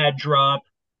have a bad drop.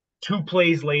 2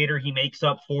 plays later, he makes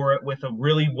up for it with a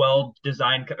really well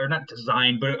designed, or not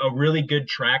designed, but a really good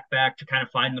track back to kind of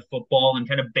find the football and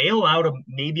kind of bail out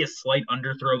maybe a slight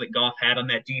underthrow that Goff had on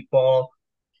that deep ball.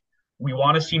 We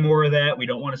want to see more of that. We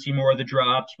don't want to see more of the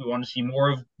drops. We want to see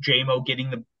more of JMO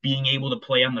being able to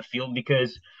play on the field,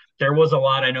 because there was a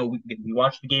lot. I know we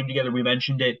watched the game together. We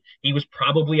mentioned it. He was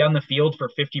probably on the field for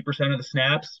 50% of the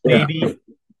snaps, Yeah. maybe.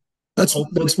 That's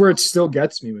Hopefully, where it still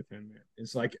gets me with him.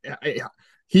 It's like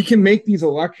he can make these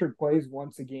electric plays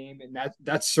once a game, and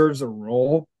that serves a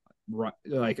role,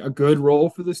 like a good role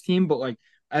for this team. But like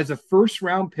as a first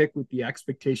round pick with the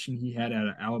expectation he had out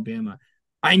of Alabama,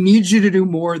 I need you to do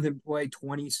more than play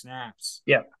 20 snaps.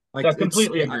 yeah, Like I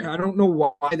completely agree. I don't know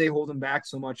why they hold him back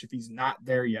so much if he's not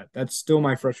there yet. That's still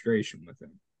my frustration with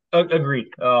him. Agreed.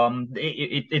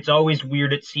 It's always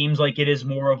weird. It seems like it is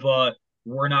more of a,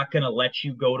 we're not going to let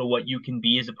you go to what you can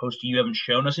be, as opposed to you haven't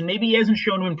shown us. And maybe he hasn't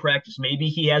shown him in practice. Maybe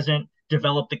he hasn't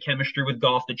developed the chemistry with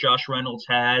Goff that Josh Reynolds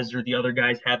has or the other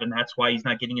guys have, and that's why he's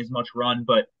not getting as much run.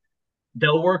 But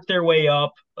they'll work their way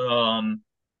up.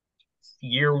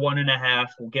 Year 1.5,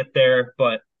 we'll get there.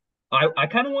 But I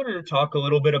kind of wanted to talk a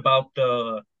little bit about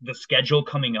the schedule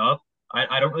coming up.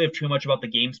 I don't really have too much about the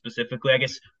game specifically. I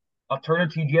guess I'll turn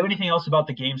it to you. Do you have anything else about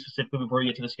the game specifically before we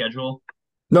get to the schedule?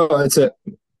 No, that's it.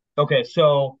 Okay,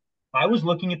 so I was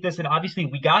looking at this, and obviously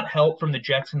we got help from the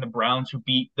Jets and the Browns who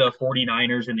beat the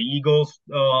 49ers and the Eagles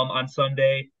on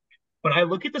Sunday. But I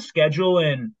look at the schedule,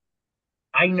 and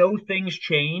I know things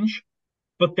change,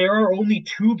 but there are only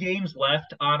two games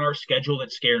left on our schedule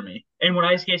that scare me. And when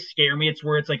I say scare me, it's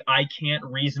where it's like I can't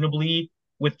reasonably,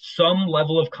 with some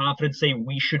level of confidence, say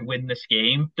we should win this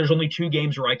game. There's only two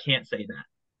games where I can't say that.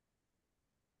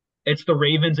 It's the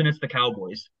Ravens and it's the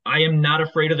Cowboys. I am not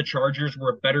afraid of the Chargers.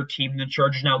 We're a better team than the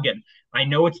Chargers. Now, again, I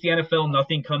know it's the NFL.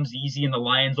 Nothing comes easy, and the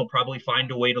Lions will probably find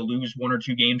a way to lose one or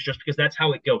two games just because that's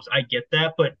how it goes. I get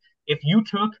that. But if you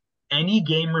took any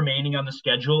game remaining on the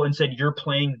schedule and said you're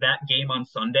playing that game on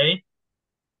Sunday,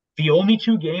 the only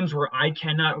two games where I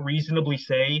cannot reasonably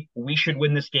say we should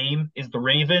win this game is the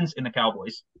Ravens and the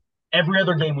Cowboys. Every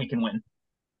other game we can win.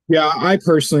 Yeah, I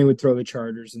personally would throw the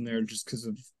Chargers in there just because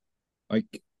of like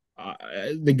uh,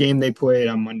 the game they played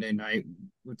on Monday night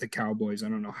with the Cowboys. I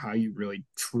don't know how you really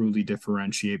truly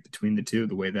differentiate between the two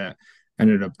the way that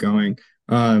ended up going.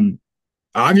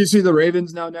 Obviously, the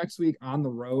Ravens now next week on the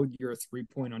road. You're a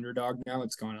 3-point underdog now.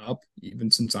 It's gone up even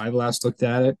since I last looked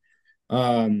at it.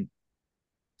 Um,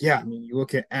 yeah, I mean, you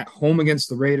look at home against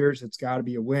the Raiders, it's got to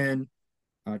be a win.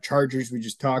 Chargers, we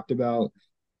just talked about.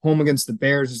 Home against the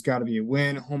Bears has got to be a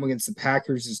win. Home against the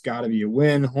Packers has got to be a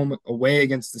win. Home away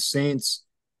against the Saints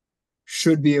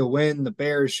should be a win. The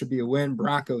Bears should be a win.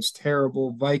 Broncos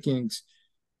terrible. Vikings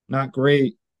not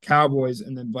great. Cowboys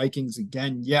and then Vikings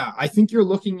again. Yeah, I think you're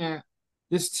looking at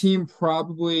this team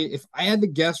probably. If I had to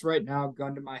guess right now,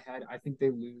 gun to my head, I think they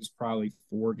lose probably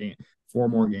four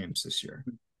more games this year.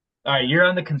 All right, you're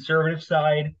on the conservative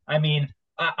side. I mean,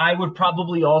 I would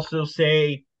probably also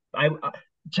say I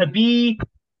to be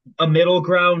a middle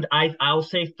ground, I'll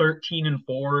say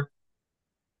 13-4.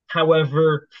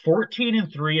 However,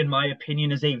 14-3, in my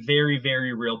opinion, is a very,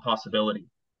 very real possibility.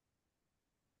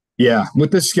 Yeah,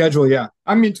 with the schedule, yeah.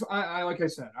 I mean, I like I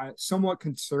said, I somewhat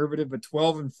conservative, but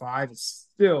 12-5 is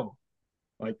still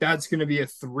like that's going to be a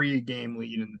 3-game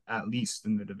lead at least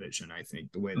in the division. I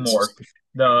think the way this is More.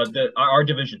 The our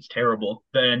division's terrible.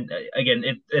 Then again,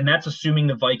 and that's assuming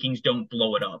the Vikings don't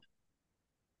blow it up.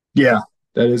 yeah,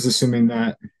 that is assuming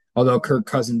that. Although Kirk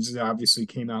Cousins obviously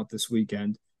came out this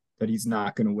weekend that he's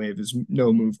not going to waive his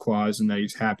no move clause and that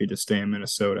he's happy to stay in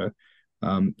Minnesota.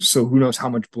 So who knows how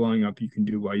much blowing up you can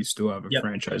do while you still have a Yep.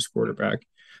 franchise quarterback.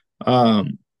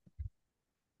 Um,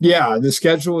 yeah, the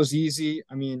schedule is easy.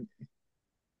 I mean,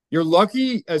 you're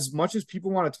lucky as much as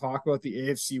people want to talk about the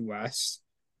AFC West,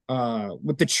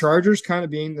 with the Chargers kind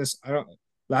of being this, I don't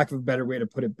lack of a better way to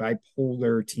put it,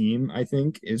 bipolar team, I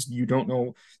think, is you don't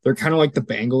know they're kind of like the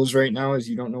Bengals right now, is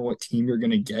you don't know what team you're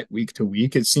gonna get week to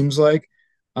week, it seems like.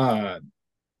 Uh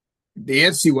the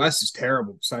AFC West is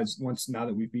terrible, besides once now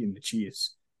that we've beaten the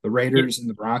Chiefs. The Yeah, Raiders and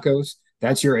the Broncos,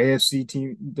 that's your AFC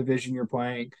team division you're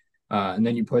playing. And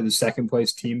then you play the second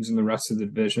place teams in the rest of the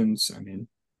divisions. I mean,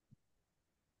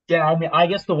 yeah. I mean, I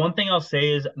guess the one thing I'll say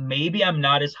is maybe I'm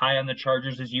not as high on the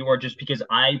Chargers as you are, just because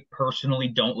I personally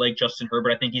don't like Justin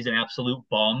Herbert. I think he's an absolute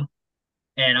bum,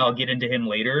 and I'll get into him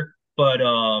later. But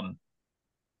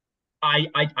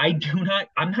I do not.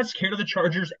 I'm not scared of the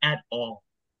Chargers at all.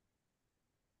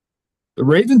 the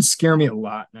Ravens scare me a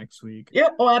lot next week. Yeah.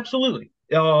 Oh, absolutely.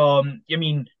 I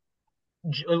mean,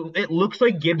 it looks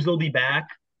like Gibbs will be back.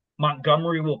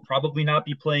 Montgomery will probably not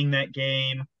be playing that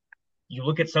game. You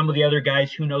look at some of the other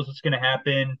guys, who knows what's going to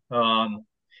happen.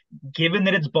 Given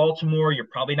that it's Baltimore, you're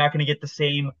probably not going to get the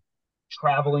same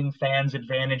traveling fans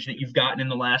advantage that you've gotten in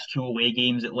the last two away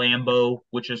games at Lambeau,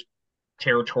 which is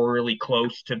territorially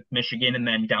close to Michigan, and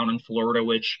then down in Florida,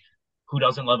 which who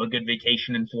doesn't love a good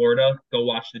vacation in Florida? Go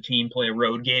watch the team play a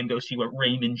road game, go see what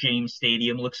Raymond James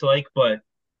Stadium looks like. But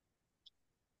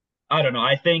I don't know.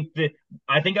 I think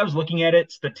I was looking at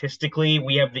it statistically.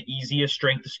 We have the easiest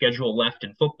strength of schedule left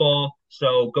in football.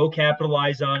 So go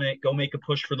capitalize on it. Go make a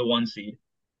push for the one seed.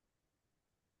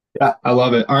 Yeah, I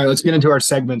love it. All right, let's get into our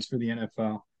segments for the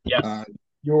NFL. Uh, Yes.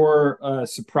 your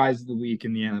surprise of the week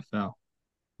in the NFL.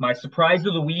 My surprise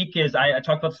of the week is I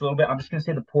talked about this a little bit. I'm just going to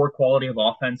say the poor quality of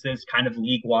offenses, kind of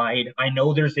league wide. I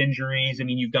know there's injuries. I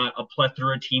mean, you've got a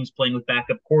plethora of teams playing with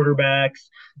backup quarterbacks.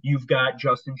 You've got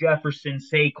Justin Jefferson,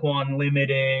 Saquon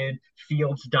limited.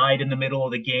 Fields died in the middle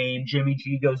of the game. Jimmy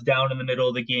G goes down in the middle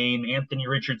of the game. Anthony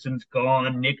Richardson's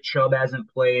gone. Nick Chubb hasn't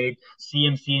played.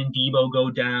 CMC and Debo go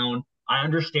down. I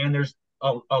understand there's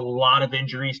a lot of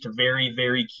injuries to very,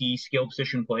 very key skill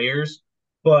position players,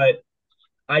 but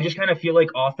I just kind of feel like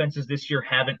offenses this year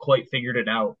haven't quite figured it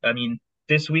out. I mean,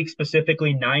 this week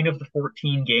specifically, 9 of the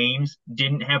 14 games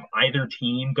didn't have either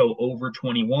team go over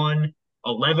 21.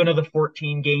 11 of the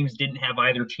 14 games didn't have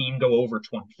either team go over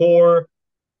 24.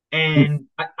 And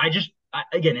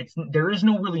again, there is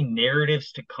no really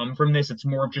narratives to come from this. It's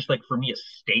more of just like for me a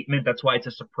statement. That's why it's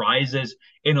a surprise. Is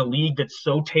in a league that's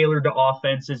so tailored to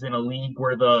offenses, in a league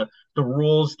where the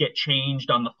rules get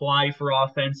changed on the fly for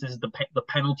offenses, the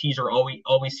penalties are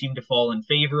always seem to fall in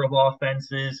favor of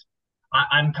offenses.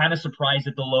 I'm kind of surprised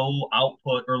at the low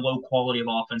output or low quality of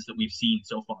offense that we've seen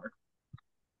so far.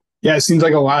 Yeah, it seems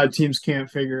like a lot of teams can't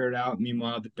figure it out.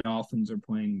 Meanwhile, the Dolphins are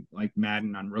playing like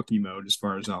Madden on rookie mode as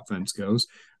far as offense goes.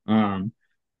 Um,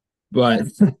 but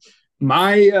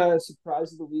my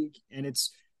surprise of the week, and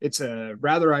it's a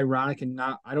rather ironic and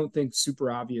not I don't think super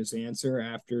obvious answer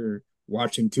after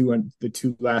watching the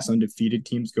two last undefeated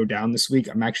teams go down this week.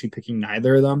 I'm actually picking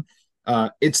neither of them.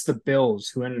 It's the Bills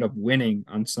who ended up winning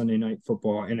on Sunday Night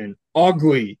Football in an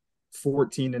ugly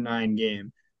 14-9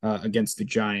 game against the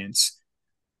Giants.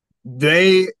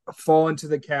 They fall into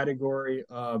the category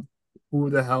of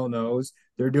who the hell knows.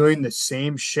 They're doing the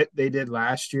same shit they did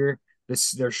last year.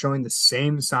 They're showing the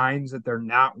same signs that they're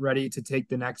not ready to take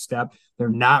the next step. They're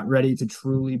not ready to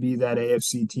truly be that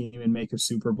AFC team and make a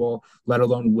Super Bowl, let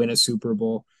alone win a Super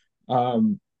Bowl.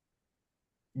 Um,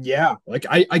 yeah, like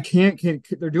I can't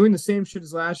they're doing the same shit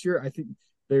as last year. I think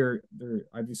they're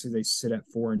obviously they sit at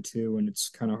 4-2, and it's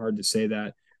kind of hard to say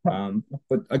that.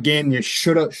 But again, you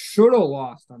should have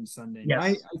lost on Sunday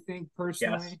night, Yes, I think yes.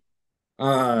 personally.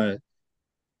 Uh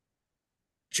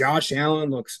Josh Allen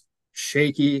looks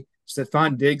shaky.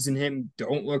 Stephon Diggs and him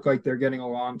don't look like they're getting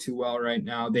along too well right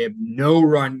now. They have no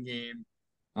run game.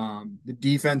 The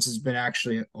defense has been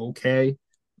actually okay.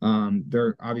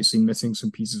 They're obviously missing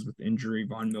some pieces with injury.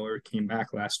 Von Miller came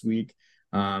back last week,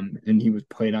 and he was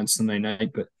played on Sunday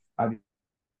night, but I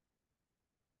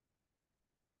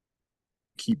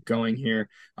keep going here.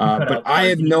 You cut But out I there.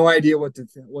 have no idea what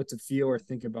to feel or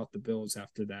think about the Bills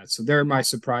after that. So they're my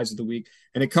surprise of the week,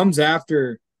 and it comes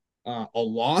after a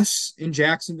loss in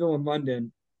Jacksonville and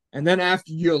London, and then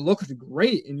after you looked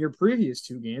great in your previous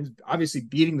two games, obviously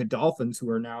beating the Dolphins, who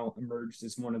are now emerged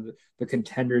as one of the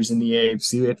contenders in the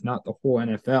AFC, if not the whole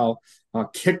NFL,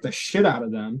 kick the shit out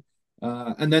of them.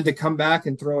 And then to come back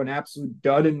and throw an absolute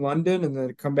dud in London, and then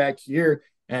to come back here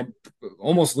and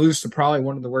almost lose to probably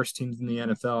one of the worst teams in the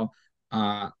NFL.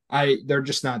 They're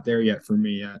just not there yet for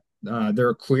me yet.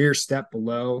 They're a clear step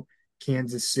below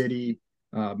Kansas City,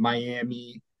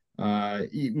 Miami,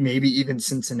 maybe even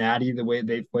Cincinnati, the way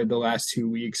they've played the last 2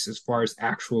 weeks as far as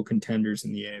actual contenders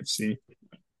in the AFC.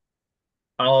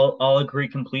 I'll agree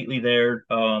completely there.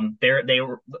 They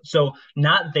were so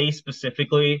not they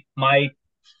specifically. My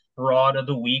fraud of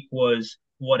the week was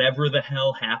whatever the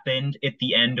hell happened at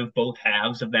the end of both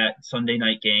halves of that Sunday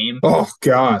night game. Oh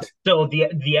God, So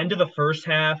the end of the first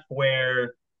half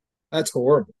where that's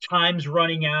horrible. time's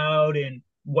running out and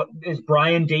what is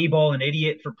Brian Dayball an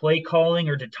idiot for play calling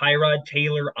or did Tyrod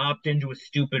Taylor opt into a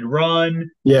stupid run?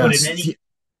 But in Yes. any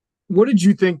What did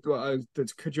you think?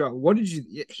 That's cut you out. What did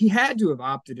you? He had to have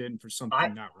opted in for I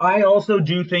something not right. I also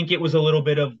do think it was a little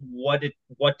bit of what did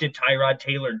Tyrod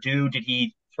Taylor do? Did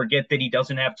he forget that he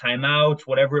doesn't have timeouts,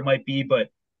 whatever it might be? But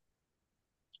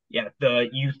yeah, the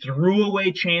you threw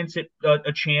away chance at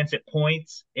a chance at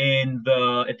points in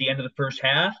the at the end of the first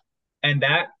half, and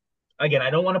that again, I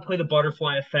don't want to play the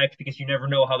butterfly effect because you never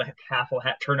know how the half will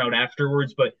turn out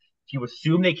afterwards. But if you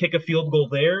assume they kick a field goal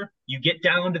there, you get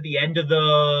down to the end of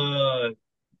the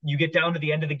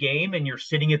game, and you're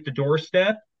sitting at the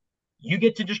doorstep. You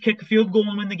get to just kick a field goal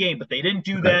and win the game, but they didn't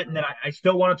do Right. that. And then I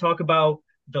still want to talk about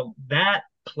that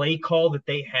play call that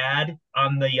they had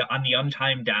on the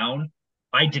untimed down.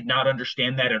 I did not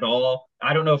understand that at all.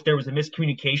 I don't know if there was a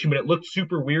miscommunication, but it looked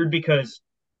super weird because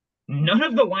none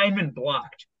of the linemen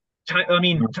blocked.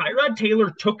 Tyrod Taylor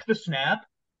took the snap,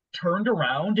 turned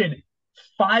around, and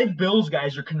five Bills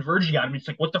guys are converging on him. It's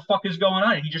like, what the fuck is going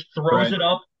on? And he just throws Right. it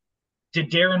up. Did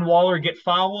Darren Waller get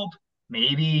fouled?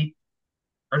 Maybe.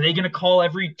 Are they going to call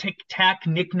every tic tac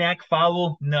knick-knack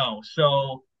foul? No.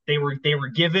 So they were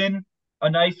given a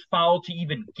nice foul to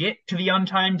even get to the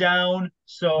untimed down.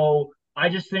 So I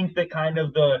just think that kind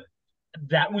of the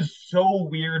that was so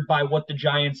weird by what the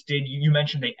Giants did. You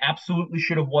mentioned they absolutely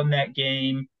should have won that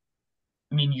game.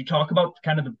 I mean, you talk about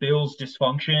kind of the Bills'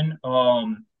 dysfunction.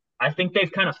 I think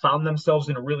they've kind of found themselves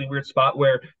in a really weird spot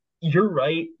where you're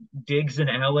right. Diggs and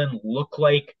Allen look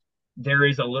like there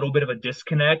is a little bit of a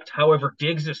disconnect. However,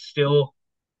 Diggs is still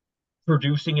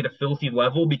producing at a filthy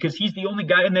level because he's the only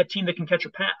guy on that team that can catch a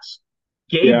pass.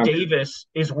 Gabe Yeah. Davis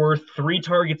is worth 3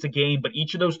 targets a game, but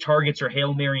each of those targets are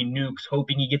Hail Mary nukes,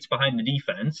 hoping he gets behind the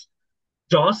defense.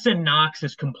 Dawson Knox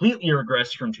has completely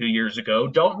regressed from 2 years ago.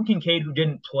 Dalton Kincaid, who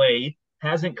didn't play,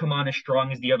 hasn't come on as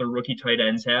strong as the other rookie tight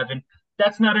ends have. And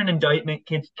that's not an indictment.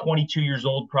 Kid's 22 years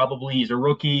old, probably. He's a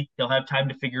rookie. He'll have time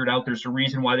to figure it out. There's a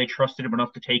reason why they trusted him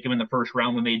enough to take him in the first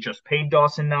round when they just paid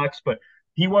Dawson Knox, but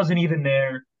he wasn't even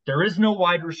there. There is no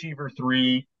wide receiver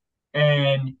three.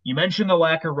 And you mentioned the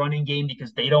lack of running game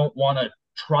because they don't want to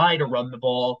try to run the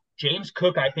ball. James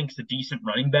Cook, I think, is a decent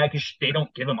running back. They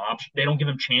don't give him options. They don't give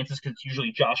him chances because it's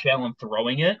usually Josh Allen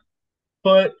throwing it.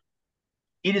 But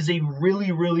it is a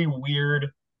really, really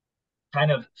weird kind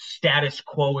of status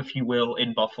quo, if you will,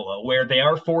 in Buffalo, where they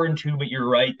are 4-2, but you're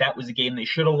right, that was a game they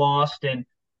should have lost, and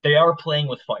they are playing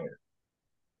with fire.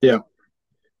 Yeah.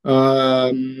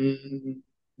 Did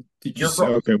you Your say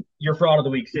fraud, okay? your fraud of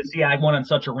the week. Since I went on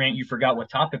such a rant, you forgot what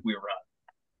topic we were on.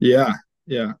 Yeah,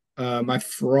 yeah. My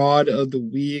fraud of the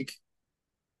week.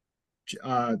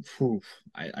 Phew,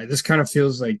 this kind of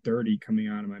feels like dirty coming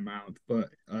out of my mouth, but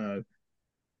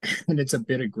and it's a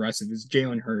bit aggressive. It's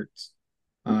Jalen Hurts.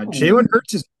 Jalen Ooh.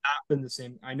 Hurts has not been the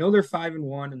same. I know they're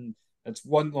 5-1, and that's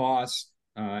one loss.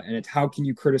 And it's how can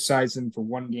you criticize him for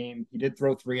one game? He did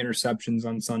throw 3 interceptions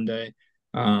on Sunday,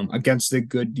 against the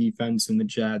good defense in the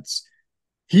Jets.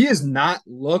 He has not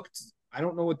looked. I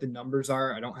don't know what the numbers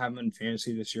are. I don't have him in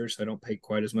fantasy this year, so I don't pay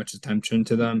quite as much attention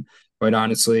to them, quite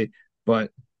honestly. But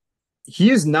he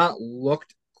has not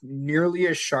looked nearly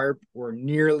as sharp or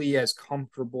nearly as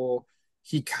comfortable.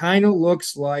 He kind of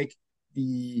looks like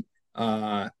the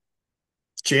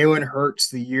Jalen Hurts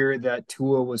the year that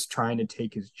Tua was trying to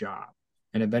take his job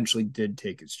and eventually did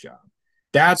take his job.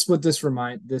 That's what this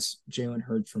Jalen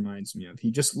Hurts reminds me of.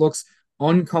 He just looks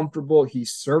uncomfortable.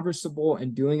 He's serviceable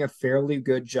and doing a fairly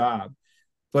good job,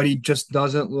 but he just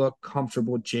doesn't look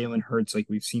comfortable Jalen Hurts like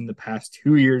we've seen the past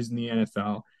 2 years in the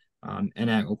NFL, and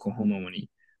at Oklahoma when he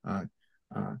uh,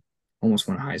 uh, almost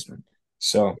won a Heisman.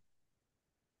 So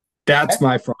that's That's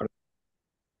my fraud.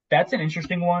 that's an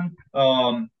interesting one.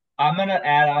 I'm gonna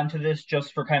add on to this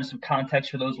just for kind of some context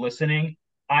for those listening.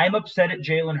 I'm upset at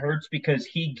Jalen Hurts because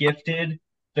he gifted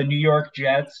the New York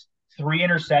Jets 3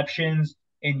 interceptions,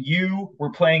 and you were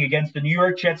playing against the New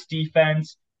York Jets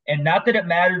defense. And not that it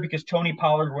mattered because Tony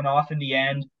Pollard went off in the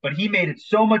end, but he made it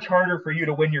so much harder for you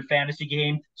to win your fantasy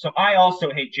game. So I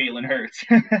also hate Jalen Hurts.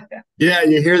 Yeah,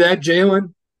 you hear that,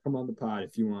 Jalen? Come on the pod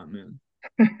if you want, man.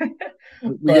 We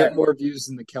But get more views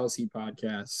than the Kelsey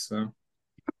podcast. So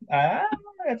uh,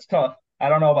 that's tough. I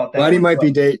don't know about that Vladi one, might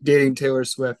but be dating Taylor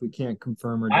Swift. We can't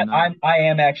confirm or deny. I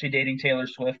am actually dating Taylor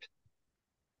Swift.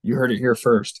 You heard it here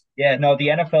first. Yeah, no, the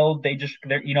NFL,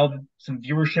 they're, some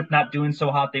viewership not doing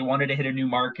so hot. They wanted to hit a new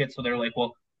market. So they're like,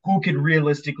 well, who could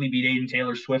realistically be dating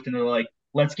Taylor Swift? And they're like,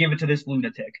 let's give it to this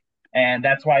lunatic. And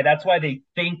that's why they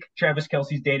think Travis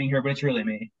Kelsey's dating her, but it's really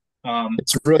me.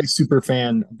 It's a really super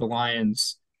fan of the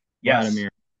Lions, Yes, Vladimir.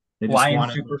 They just Lion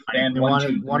wanted super fan they one, wanted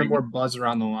two, wanted more three. buzz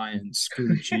around the Lions. Screw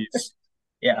the Chiefs.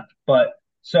 Yeah, but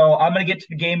so I'm gonna get to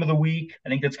the game of the week. I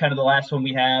think that's kind of the last one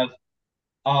we have.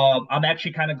 I'm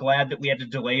actually kind of glad that we had to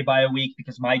delay by a week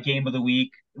because my game of the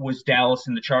week was Dallas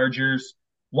and the Chargers.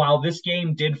 While this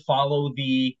game did follow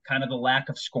the kind of the lack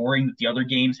of scoring that the other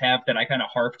games have that I kind of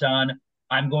harped on,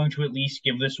 I'm going to at least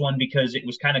give this one because it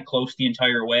was kind of close the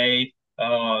entire way.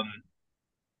 I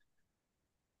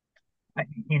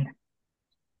mean,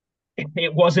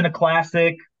 it wasn't a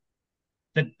classic.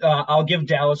 I'll give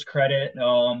Dallas credit.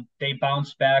 They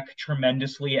bounced back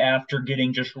tremendously after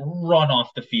getting just run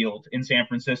off the field in San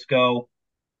Francisco.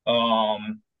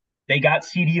 Um, they got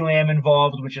CD Lamb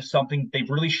involved, which is something they've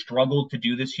really struggled to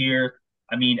do this year.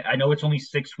 I mean, I know it's only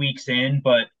 6 weeks in,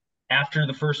 but after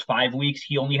the first 5 weeks,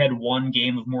 he only had one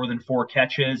game of more than 4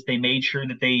 catches. They made sure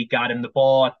that they got him the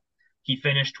ball. He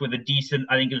finished with a decent,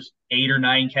 I think it was 8 or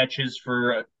 9 catches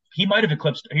for. He might have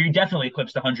eclipsed. He definitely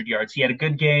eclipsed 100 yards. He had a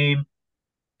good game,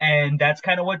 and that's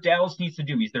kind of what Dallas needs to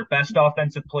do. He's their best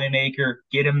offensive playmaker.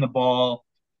 Get him the ball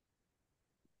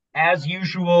as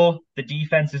usual, the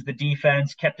defense is the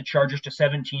defense, kept the Chargers to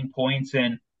 17 points.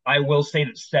 And I will say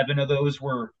that 7 of those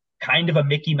were kind of a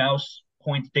Mickey Mouse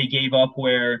point that they gave up,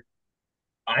 where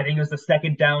I think it was the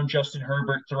second down. Justin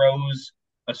Herbert throws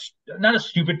a not a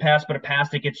stupid pass, but a pass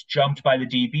that gets jumped by the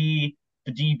DB.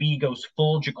 The DB goes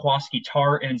full Jaquaski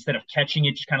Tart, and instead of catching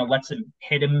it, just kind of lets it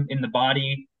hit him in the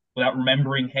body without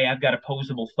remembering, hey, I've got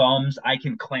opposable thumbs. I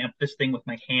can clamp this thing with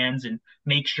my hands and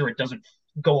make sure it doesn't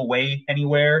go away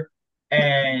anywhere.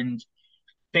 And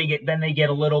they get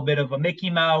a little bit of a Mickey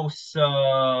Mouse,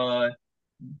 not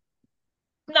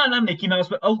Mickey Mouse,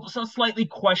 but a slightly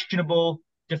questionable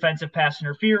defensive pass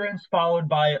interference, followed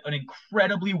by an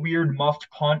incredibly weird muffed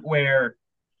punt where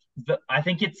I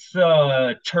think it's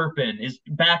Turpin is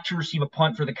back to receive a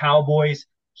punt for the Cowboys.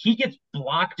 he gets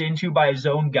blocked into by his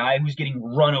own guy who's getting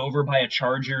run over by a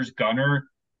Chargers gunner.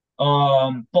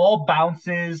 Ball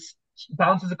bounces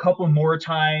a couple more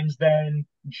times. Then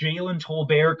Jalen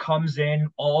Tolbert comes in,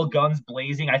 all guns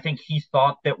blazing. I think he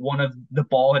thought that one of the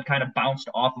ball had kind of bounced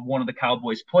off of one of the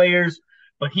Cowboys players,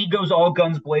 but he goes all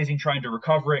guns blazing trying to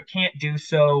recover it. Can't do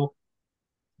so.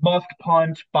 Muffed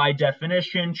punt by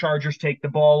definition. Chargers take the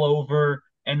ball over,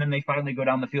 and then they finally go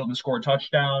down the field and score a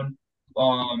touchdown.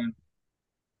 Um,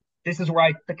 this is where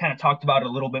I kind of talked about it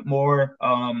a little bit more.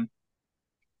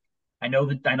 I know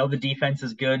the defense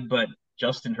is good, but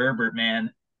Justin Herbert,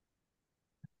 man,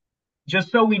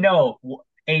 just so we know,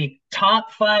 a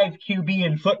top five QB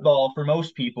in football for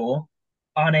most people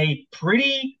on a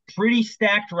pretty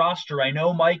stacked roster. I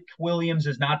know Mike Williams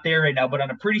is not there right now, but on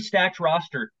a pretty stacked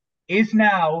roster, is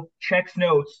now checks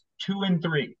notes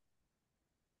 2-3.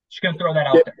 Just gonna throw that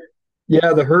Yeah, out there.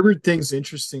 yeah, the Herbert thing's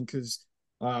interesting because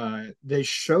they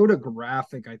showed a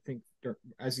graphic, I think,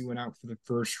 as he went out for the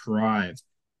first drive,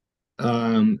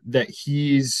 that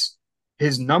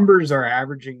his numbers are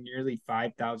averaging nearly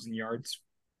 5,000 yards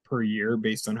per year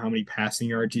based on how many passing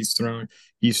yards he's thrown.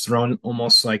 He's thrown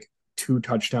almost like 2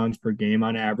 touchdowns per game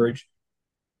on average,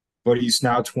 but he's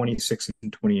now 26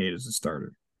 and 28 as a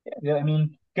starter. Yeah, I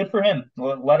mean, good for him.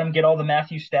 Let him get all the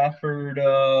Matthew Stafford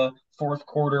fourth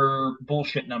quarter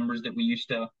bullshit numbers that we used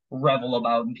to revel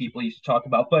about and people used to talk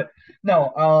about. But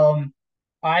no,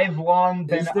 I've long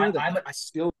been. Is there that I'm. I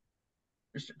still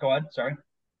Go ahead. Sorry.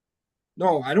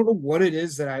 no, I don't know what it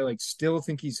is that I like still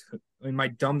think he's in my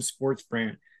dumb sports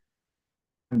brain.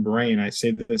 I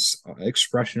say this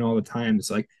expression all the time.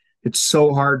 It's like it's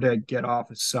so hard to get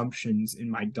off assumptions in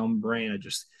my dumb brain. I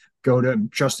just go to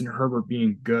Justin Herbert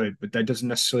being good, but that doesn't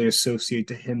necessarily associate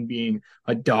to him being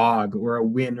a dog or a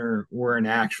winner or an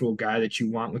actual guy that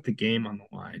you want with the game on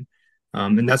the line.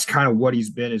 And that's kind of what he's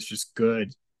been, is just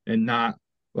good and not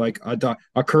like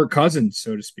a Kirk Cousins,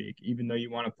 so to speak, even though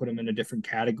you want to put him in a different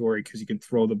category because he can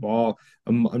throw the ball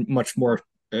a much more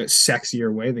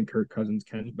sexier way than Kirk Cousins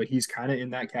can, but he's kind of in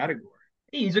that category.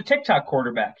 He's a TikTok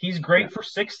quarterback. He's Yeah. great for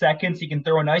 6 seconds. He can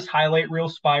throw a nice highlight reel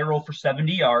spiral for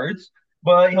 70 yards,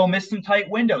 but he'll miss some tight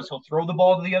windows. He'll throw the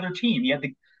ball to the other team. He had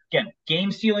the again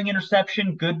game stealing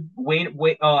interception. Good way.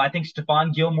 I think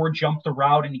Stephon Gilmore jumped the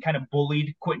route and he kind of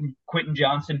bullied Quentin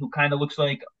Johnson, who kind of looks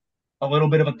like a little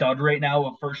bit of a dud right now,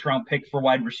 a first round pick for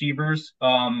wide receivers.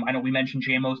 I know we mentioned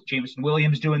Jameson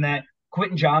Williams doing that.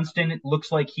 Quentin Johnston, it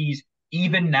looks like he's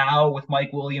even now with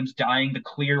Mike Williams dying, the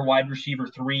clear wide receiver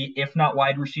 3, if not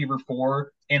wide receiver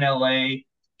 4 in LA.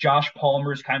 Josh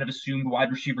Palmer's kind of assumed wide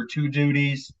receiver 2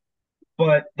 duties.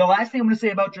 But the last thing I'm going to say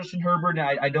about Justin Herbert,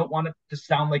 and I don't want it to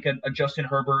sound like a Justin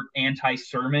Herbert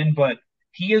anti-sermon, but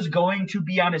he is going to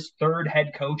be on his third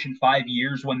head coach in 5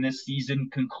 years when this season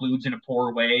concludes in a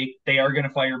poor way. They are going to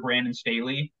fire Brandon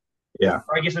Staley, Yeah.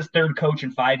 or I guess his third coach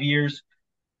in 5 years.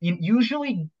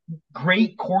 Usually,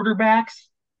 great quarterbacks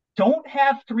don't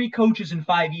have 3 coaches in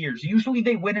 5 years. Usually,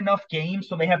 they win enough games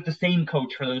so they have the same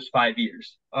coach for those 5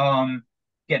 years.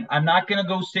 Again, I'm not going to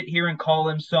go sit here and call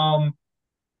him some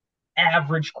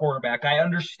average quarterback. I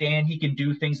understand he can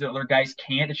do things that other guys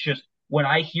can't. It's just when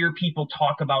I hear people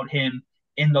talk about him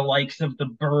in the likes of the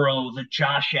Burrow, the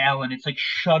Josh Allen, it's like,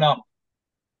 shut up.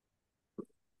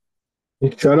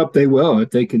 Shut up, they will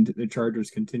if they can. The Chargers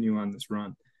continue on this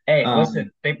run. Hey, Um,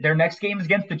 listen, their next game is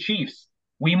against the Chiefs.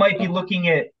 We might be looking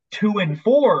at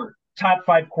 2-4 top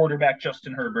five quarterback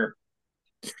Justin Herbert.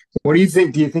 what do you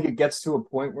think? Do you think it gets to a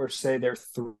point where, say, they're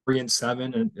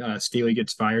 3-7 and Staley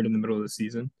gets fired in the middle of the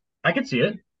season? I could see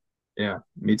it. Yeah,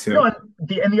 me No,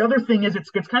 too. and the other thing is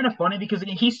it's kind of funny because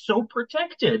he's so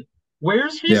protected.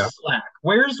 Where's his Yeah. slack?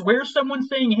 Where's someone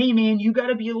saying, "Hey man, you got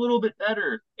to be a little bit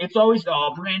better"? It's always,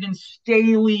 "Oh, Brandon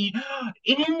Staley,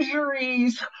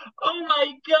 injuries. Oh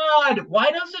my God,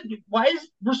 why is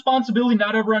responsibility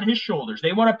not ever on his shoulders?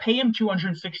 They want to pay him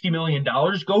 $260 million.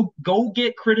 Go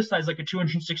get criticized like a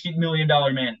 $260 million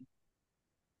man."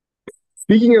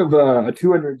 Speaking of a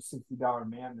 $260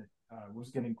 man that was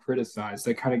getting criticized,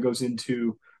 that kind of goes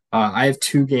into I have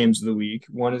 2 games of the week.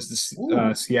 One is the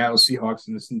Ooh, Seattle Seahawks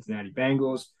and the Cincinnati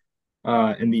Bengals,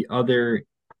 and the other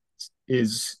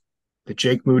is the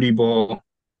Jake Moody Bowl,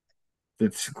 the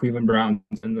Cleveland Browns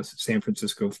and the San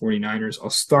Francisco 49ers. I'll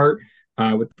start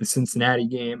with the Cincinnati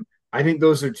game. I think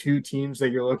those are 2 teams that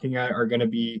you're looking at are going to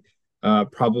be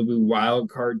probably wild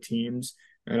card teams.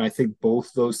 And I think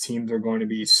both those teams are going to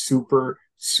be super,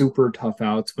 super tough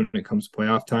outs when it comes to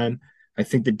playoff time. I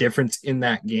think the difference in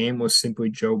that game was simply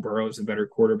Joe Burrow is a better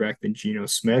quarterback than Geno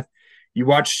Smith. You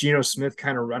watch Geno Smith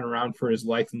kind of run around for his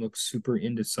life and look super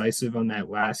indecisive on that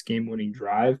last game winning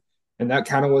drive. And that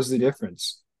kind of was the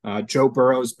difference. Joe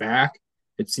Burrow's back.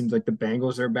 It seems like the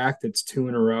Bengals are back. That's two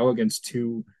in a row against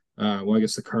two. Well, I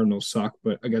guess the Cardinals suck,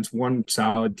 but against one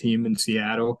solid team in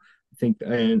Seattle. I think,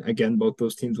 and again, both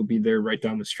those teams will be there right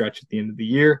down the stretch at the end of the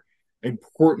year.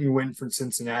 Important win for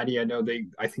Cincinnati.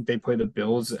 I think they play the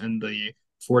Bills and the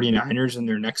 49ers in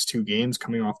their next two games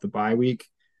coming off the bye week.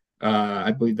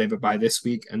 I believe they have a bye this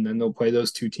week, and then they'll play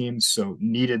those two teams. So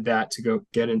needed that to go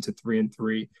get into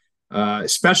 3-3,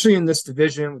 especially in this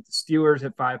division with the Steelers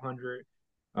at 500,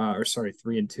 or sorry,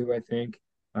 3-2, I think.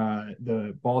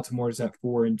 The Baltimore's at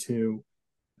 4-2,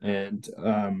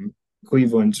 and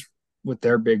Cleveland's with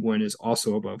their big win is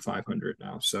also above 500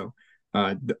 now. So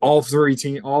all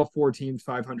four teams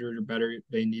 500 or better.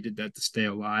 They needed that to stay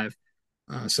alive.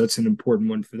 So that's an important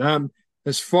one for them.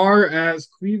 As far as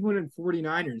Cleveland and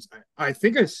 49ers, I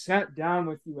think I sat down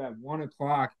with you at 1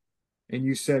 o'clock and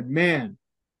you said, man,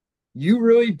 you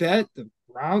really bet the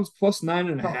Browns plus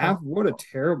 9.5? What a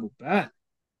terrible bet.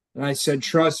 And I said,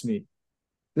 trust me,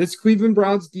 this Cleveland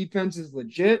Browns defense is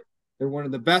legit. They're one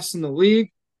of the best in the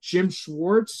league. Jim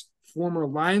Schwartz, former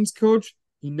Lions coach,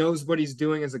 he knows what he's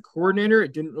doing as a coordinator.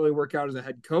 It didn't really work out as a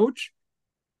head coach.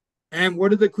 And what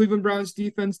did the Cleveland Browns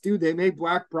defense do? They made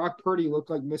Brock Purdy look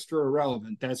like Mr.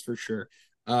 Irrelevant, that's for sure.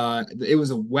 It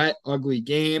was a wet, ugly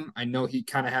game. I know he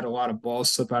kind of had a lot of balls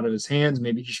slip out of his hands.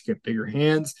 Maybe he should get bigger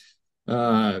hands.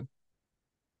 Uh,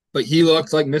 but he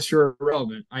looked like Mr.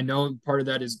 Irrelevant. I know part of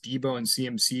that is Debo and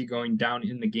CMC going down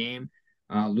in the game,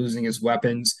 losing his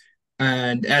weapons.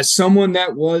 And as someone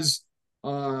that was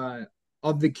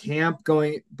of the camp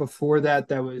going before that,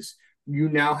 you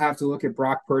now have to look at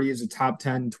Brock Purdy as a top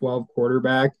 10, 12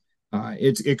 quarterback.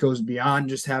 It goes beyond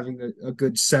just having a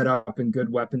good setup and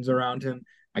good weapons around him.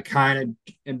 I kind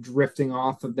of am drifting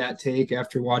off of that take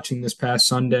after watching this past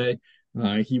Sunday.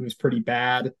 He was pretty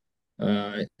bad.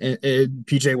 And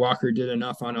PJ Walker did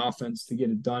enough on offense to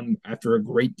get it done after a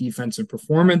great defensive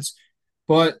performance.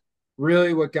 But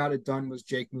really, what got it done was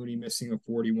Jake Moody missing a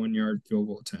 41-yard field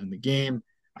goal to end the game.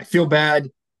 I feel bad.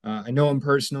 I know him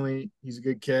personally. He's a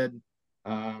good kid.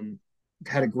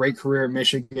 Had a great career at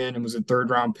Michigan and was a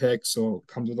third-round pick, so it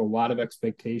comes with a lot of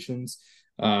expectations.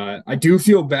 I do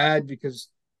feel bad because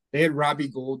they had Robbie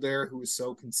Gould there, who was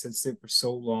so consistent for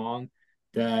so long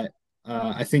that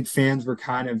I think fans were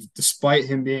kind of, despite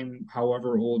him being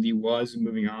however old he was and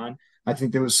moving on, I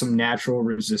think there was some natural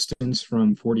resistance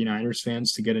from 49ers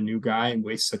fans to get a new guy and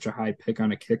waste such a high pick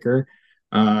on a kicker.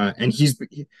 And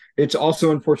it's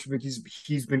also unfortunate because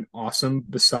he's been awesome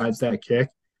besides that kick.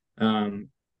 And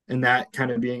that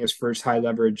kind of being his first high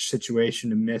leverage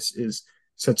situation to miss is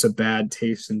such a bad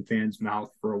taste in fans'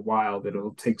 mouth for a while that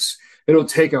it'll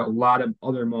take a lot of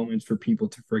other moments for people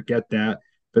to forget that.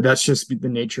 But that's just the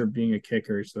nature of being a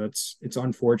kicker. So it's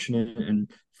unfortunate, and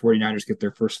 49ers get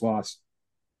their first loss.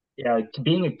 Yeah,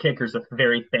 being a kicker is a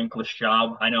very thankless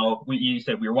job. I know you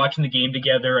said we were watching the game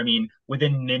together. I mean,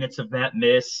 within minutes of that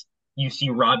miss, you see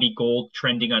Robbie Gould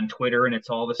trending on Twitter, and it's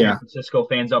all the San Yeah. Francisco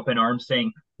fans up in arms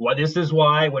saying, "Well, this is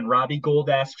why when Robbie Gould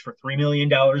asks for $3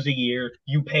 million a year,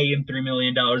 you pay him $3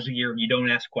 million a year, and you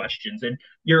don't ask questions." And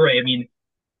you're right. I mean,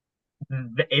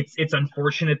 it's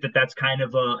unfortunate that that's kind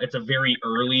of a very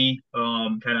early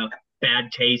kind of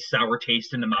bad taste, sour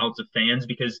taste in the mouths of fans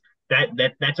because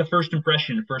that's a first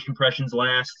impression. First impressions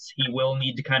lasts. He will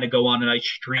need to kind of go on a nice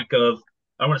streak of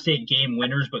I don't want to say game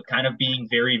winners, but kind of being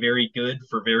very, very good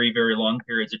for very, very long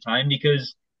periods of time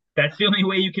because that's the only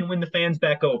way you can win the fans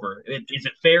back over. Is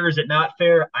it fair? Is it not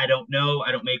fair? I don't know.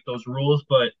 I don't make those rules,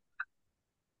 but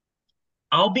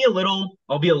I'll be a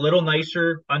little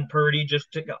nicer on Purdy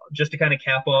just to kind of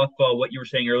cap off what you were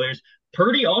saying earlier.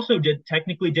 Purdy also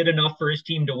technically did enough for his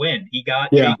team to win. He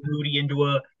got Yeah. Jake Moody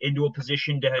into a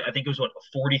position to I think it was what a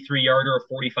 43 yarder or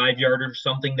 45 yarder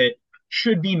something that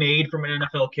should be made from an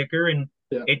NFL kicker, and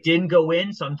Yeah. it didn't go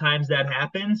in. Sometimes that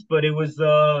happens, but it was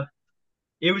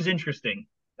interesting.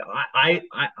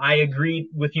 I agree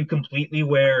with you completely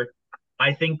where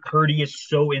I think Purdy is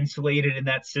so insulated in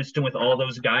that system with all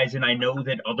those guys, and I know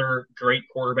that other great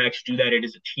quarterbacks do that. It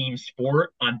is a team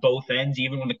sport on both ends,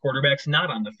 even when the quarterback's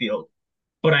not on the field.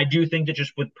 But I do think that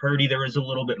just with Purdy, there is a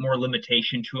little bit more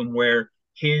limitation to him where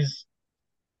his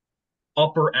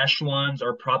upper echelons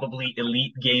are probably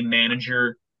elite game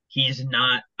manager. He's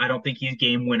not, I don't think he's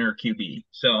game winner QB.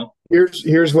 So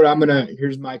Here's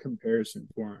my comparison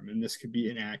for him, and this could be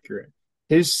inaccurate.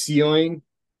 His ceiling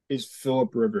is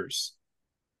Philip Rivers.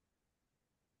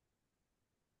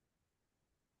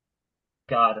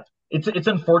 God, it's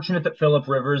unfortunate that Philip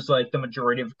Rivers, like the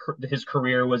majority of his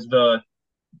career, was the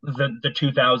the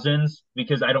 2000s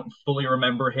because I don't fully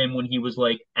remember him when he was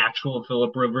like actual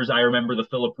Philip Rivers. I remember the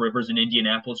Philip Rivers in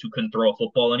Indianapolis who couldn't throw a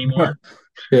football anymore.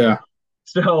 Yeah.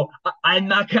 So I'm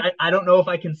not. I don't know if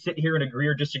I can sit here and agree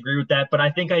or disagree with that, but I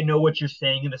think I know what you're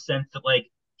saying in the sense that like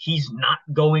he's not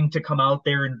going to come out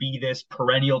there and be this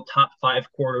perennial top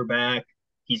five quarterback.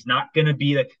 He's not going to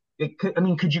be the. I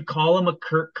mean, could you call him a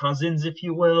Kirk Cousins, if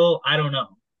you will? I don't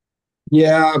know.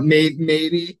 Yeah,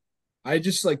 maybe. I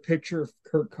just like picture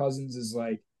Kirk Cousins as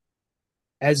like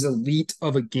as elite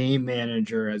of a game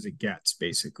manager as it gets,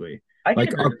 basically. I can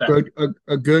Like agree with that.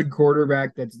 a good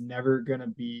quarterback that's never gonna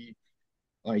be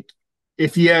like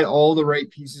if he had all the right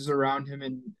pieces around him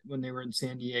and when they were in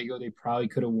San Diego, they probably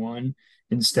could have won.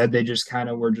 Instead, they just kind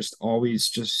of were just always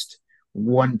just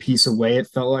one piece away, it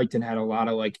felt like, and had a lot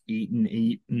of like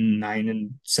 8-8 and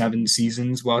 9-7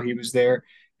 seasons while he was there.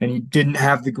 And he didn't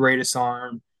have the greatest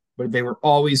arm, but they were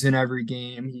always in every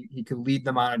game. He could lead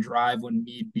them on a drive when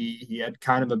need be. He had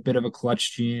kind of a bit of a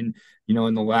clutch gene,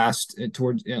 in the last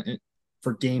towards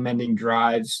for game ending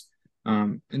drives.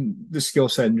 And the skill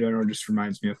set in general just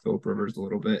reminds me of Philip Rivers a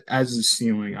little bit, as his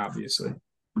ceiling, obviously.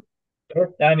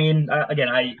 I mean, again,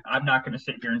 I'm not going to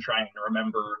sit here and try and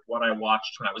remember what I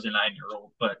watched when I was a 9 year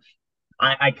old, but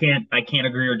I can't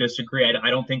agree or disagree. I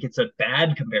don't think it's a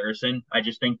bad comparison. I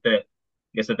just think that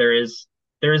I guess that there is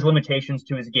limitations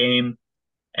to his game,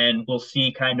 and we'll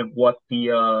see kind of what the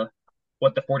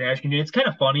 49ers can do. It's kind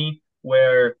of funny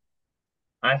where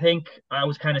I think I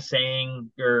was kind of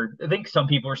saying, or I think some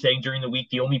people were saying during the week,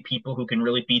 the only people who can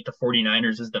really beat the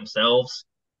 49ers is themselves.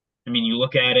 I mean, you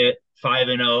look at it,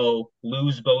 5-0,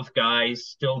 lose both guys,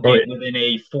 still Oh get yeah. within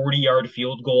a 40-yard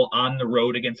field goal on the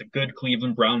road against a good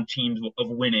Cleveland Brown team of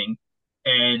winning,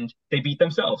 and they beat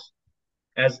themselves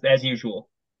as usual.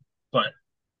 But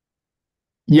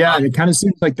Yeah, I, and it kind of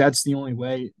seems like that's the only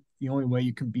way. The only way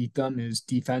you can beat them is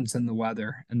defense and the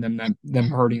weather, and them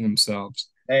hurting themselves.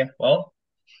 well,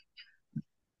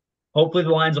 hopefully the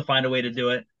Lions will find a way to do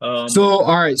it. So,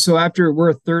 all right. So after we're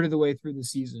a third of the way through the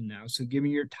season now, so give me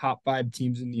your top five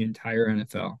teams in the entire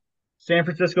NFL. San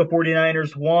Francisco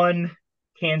 49ers 1,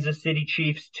 Kansas City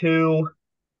Chiefs 2,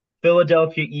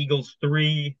 Philadelphia Eagles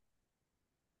 3,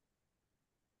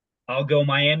 I'll go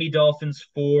Miami Dolphins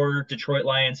 4, Detroit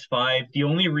Lions 5. The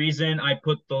only reason I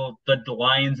put the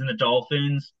Lions and the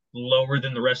Dolphins lower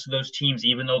than the rest of those teams,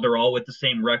 even though they're all with the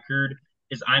same record,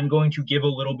 is I'm going to give a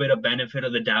little bit of benefit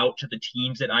of the doubt to the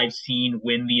teams that I've seen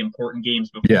win the important games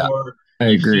Yeah, before. I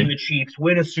You've seen agree. the Chiefs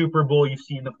win a Super Bowl. You've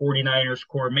seen the 49ers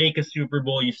core make a Super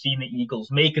Bowl. You've seen the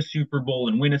Eagles make a Super Bowl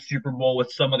and win a Super Bowl with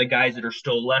some of the guys that are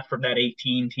still left from that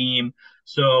 18 team.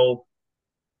 So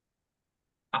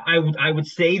I would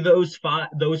say those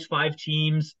five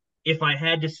teams. If I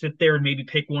had to sit there and maybe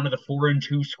pick one of the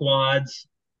 4-2 squads,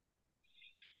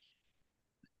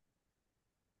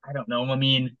 I don't know. I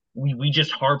mean, we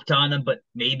just harped on them, but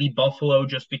maybe Buffalo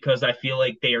just because I feel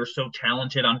like they are so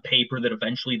talented on paper that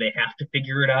eventually they have to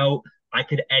figure it out. I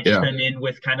could edge Yeah. them in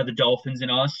with kind of the Dolphins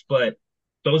and us, but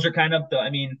those are kind of the. I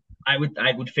mean, I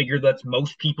would figure that's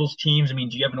most people's teams. I mean,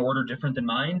 do you have an order different than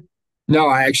mine? No,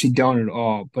 I actually don't at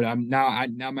all. But I'm now.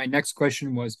 Now my next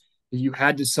question was, if you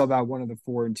had to sub out one of the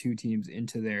 4-2 teams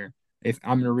into there, if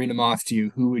I'm going to read them off to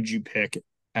you, who would you pick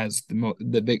as the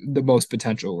most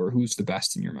potential, or who's the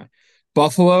best in your mind?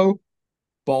 Buffalo,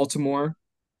 Baltimore,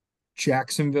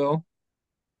 Jacksonville,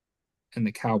 and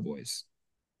the Cowboys.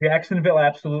 Jacksonville,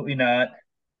 absolutely not.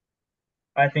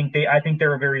 I think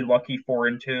they're a very lucky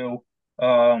 4-2.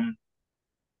 Um,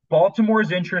 Baltimore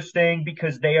is interesting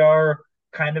because they are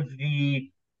kind of up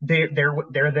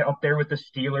there with the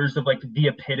Steelers of like the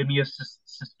epitome of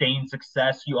sustained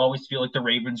success. You always feel like the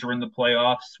Ravens are in the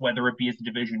playoffs, whether it be as a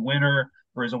division winner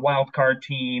or as a wild card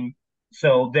team.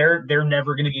 So they're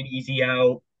never going to be an easy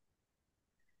out.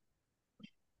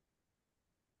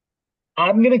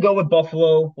 I'm going to go with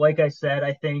Buffalo. Like I said,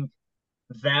 I think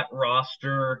that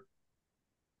roster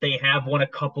they have won a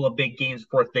couple of big games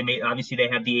for it. Obviously they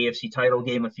had the AFC title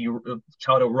game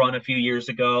title run a few years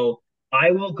ago.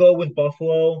 I will go with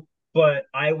Buffalo, but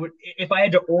I would if I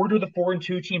had to order the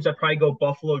 4-2 teams, I'd probably go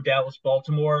Buffalo, Dallas,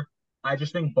 Baltimore. I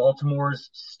just think Baltimore's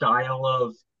style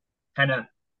of kind of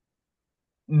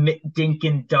dink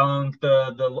and dunk,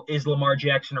 the is Lamar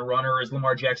Jackson a runner, is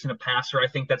Lamar Jackson a passer? I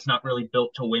think that's not really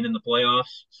built to win in the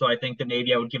playoffs. So I think that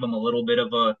maybe I would give them a little bit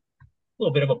of a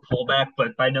pullback,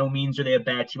 but by no means are they a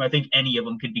bad team. I think any of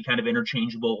them could be kind of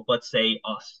interchangeable with, let's say,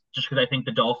 us, just because I think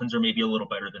the Dolphins are maybe a little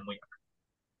better than we are.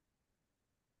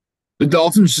 The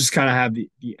Dolphins just kind of have the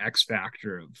X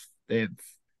factor of they have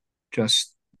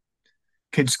just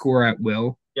can score at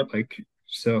will. Yep. Like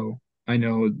so, I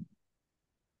know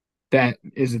that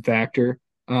is a factor.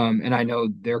 And I know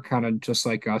they're kind of just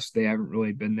like us. They haven't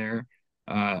really been there.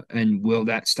 And will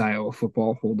that style of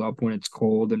football hold up when it's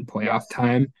cold and playoff Yes.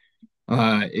 time?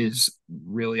 Is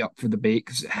really up for debate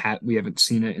because we haven't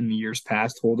seen it in the years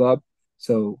past hold up.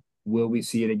 So will we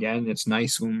see it again? It's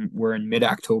nice when we're in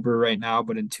mid-October right now,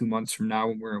 but in 2 months from now,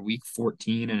 when we're in week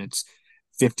 14 and it's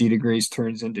 50 degrees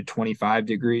turns into 25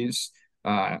 degrees,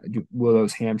 will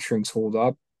those hamstrings hold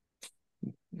up?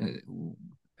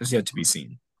 Is yet to be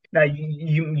seen. Now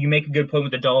you make a good point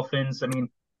with the Dolphins. I mean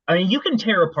you can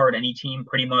tear apart any team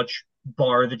pretty much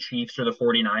bar the Chiefs or the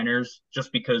 49ers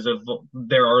just because of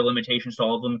there are limitations to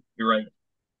all of them. You're right.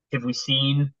 Have we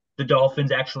seen the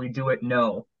Dolphins actually do it?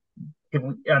 No.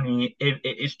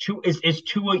 Is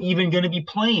Tua even going to be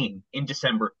playing in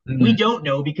December? We Mhm. don't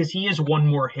know because he is one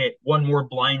more hit, one more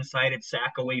blindsided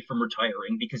sack away from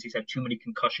retiring because he's had too many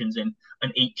concussions in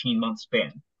an 18-month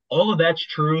span. All of that's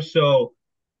true. So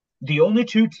the only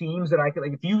two teams that I could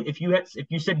like if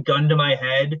you said gun to my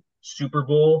head Super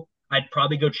Bowl, I'd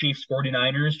probably go Chiefs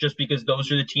 49ers just because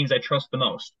those are the teams I trust the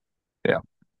most. Yeah,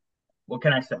 What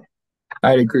can I say?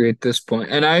 I'd agree at this point.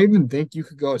 And I even think you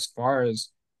could go as far as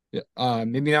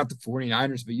maybe not the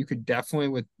 49ers, but you could definitely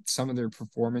with some of their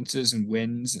performances and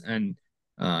wins and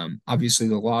obviously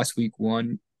the lost week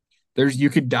one, there's you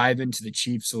could dive into the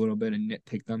Chiefs a little bit and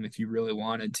nitpick them if you really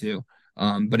wanted to.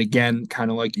 But again,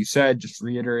 kind of like you said, just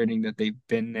reiterating that they've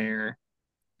been there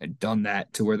and done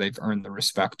that to where they've earned the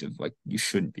respect of like you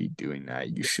shouldn't be doing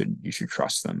that. You should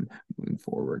trust them moving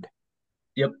forward.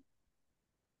 Yep.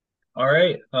 All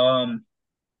right. I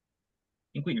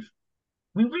think we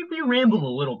rambled a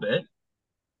little bit.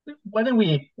 I think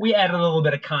we added a little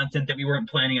bit of content that we weren't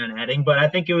planning on adding, but I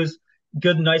think it was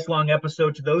good, nice long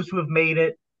episode. To those who have made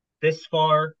it this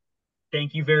far,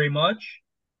 thank you very much.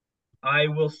 I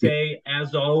will Yeah. say,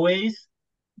 as always,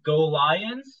 go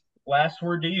Lions. Last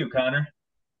word to you, Connor.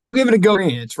 Give it a go.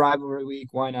 It's rivalry week.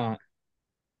 Why not?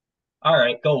 All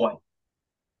right, go White.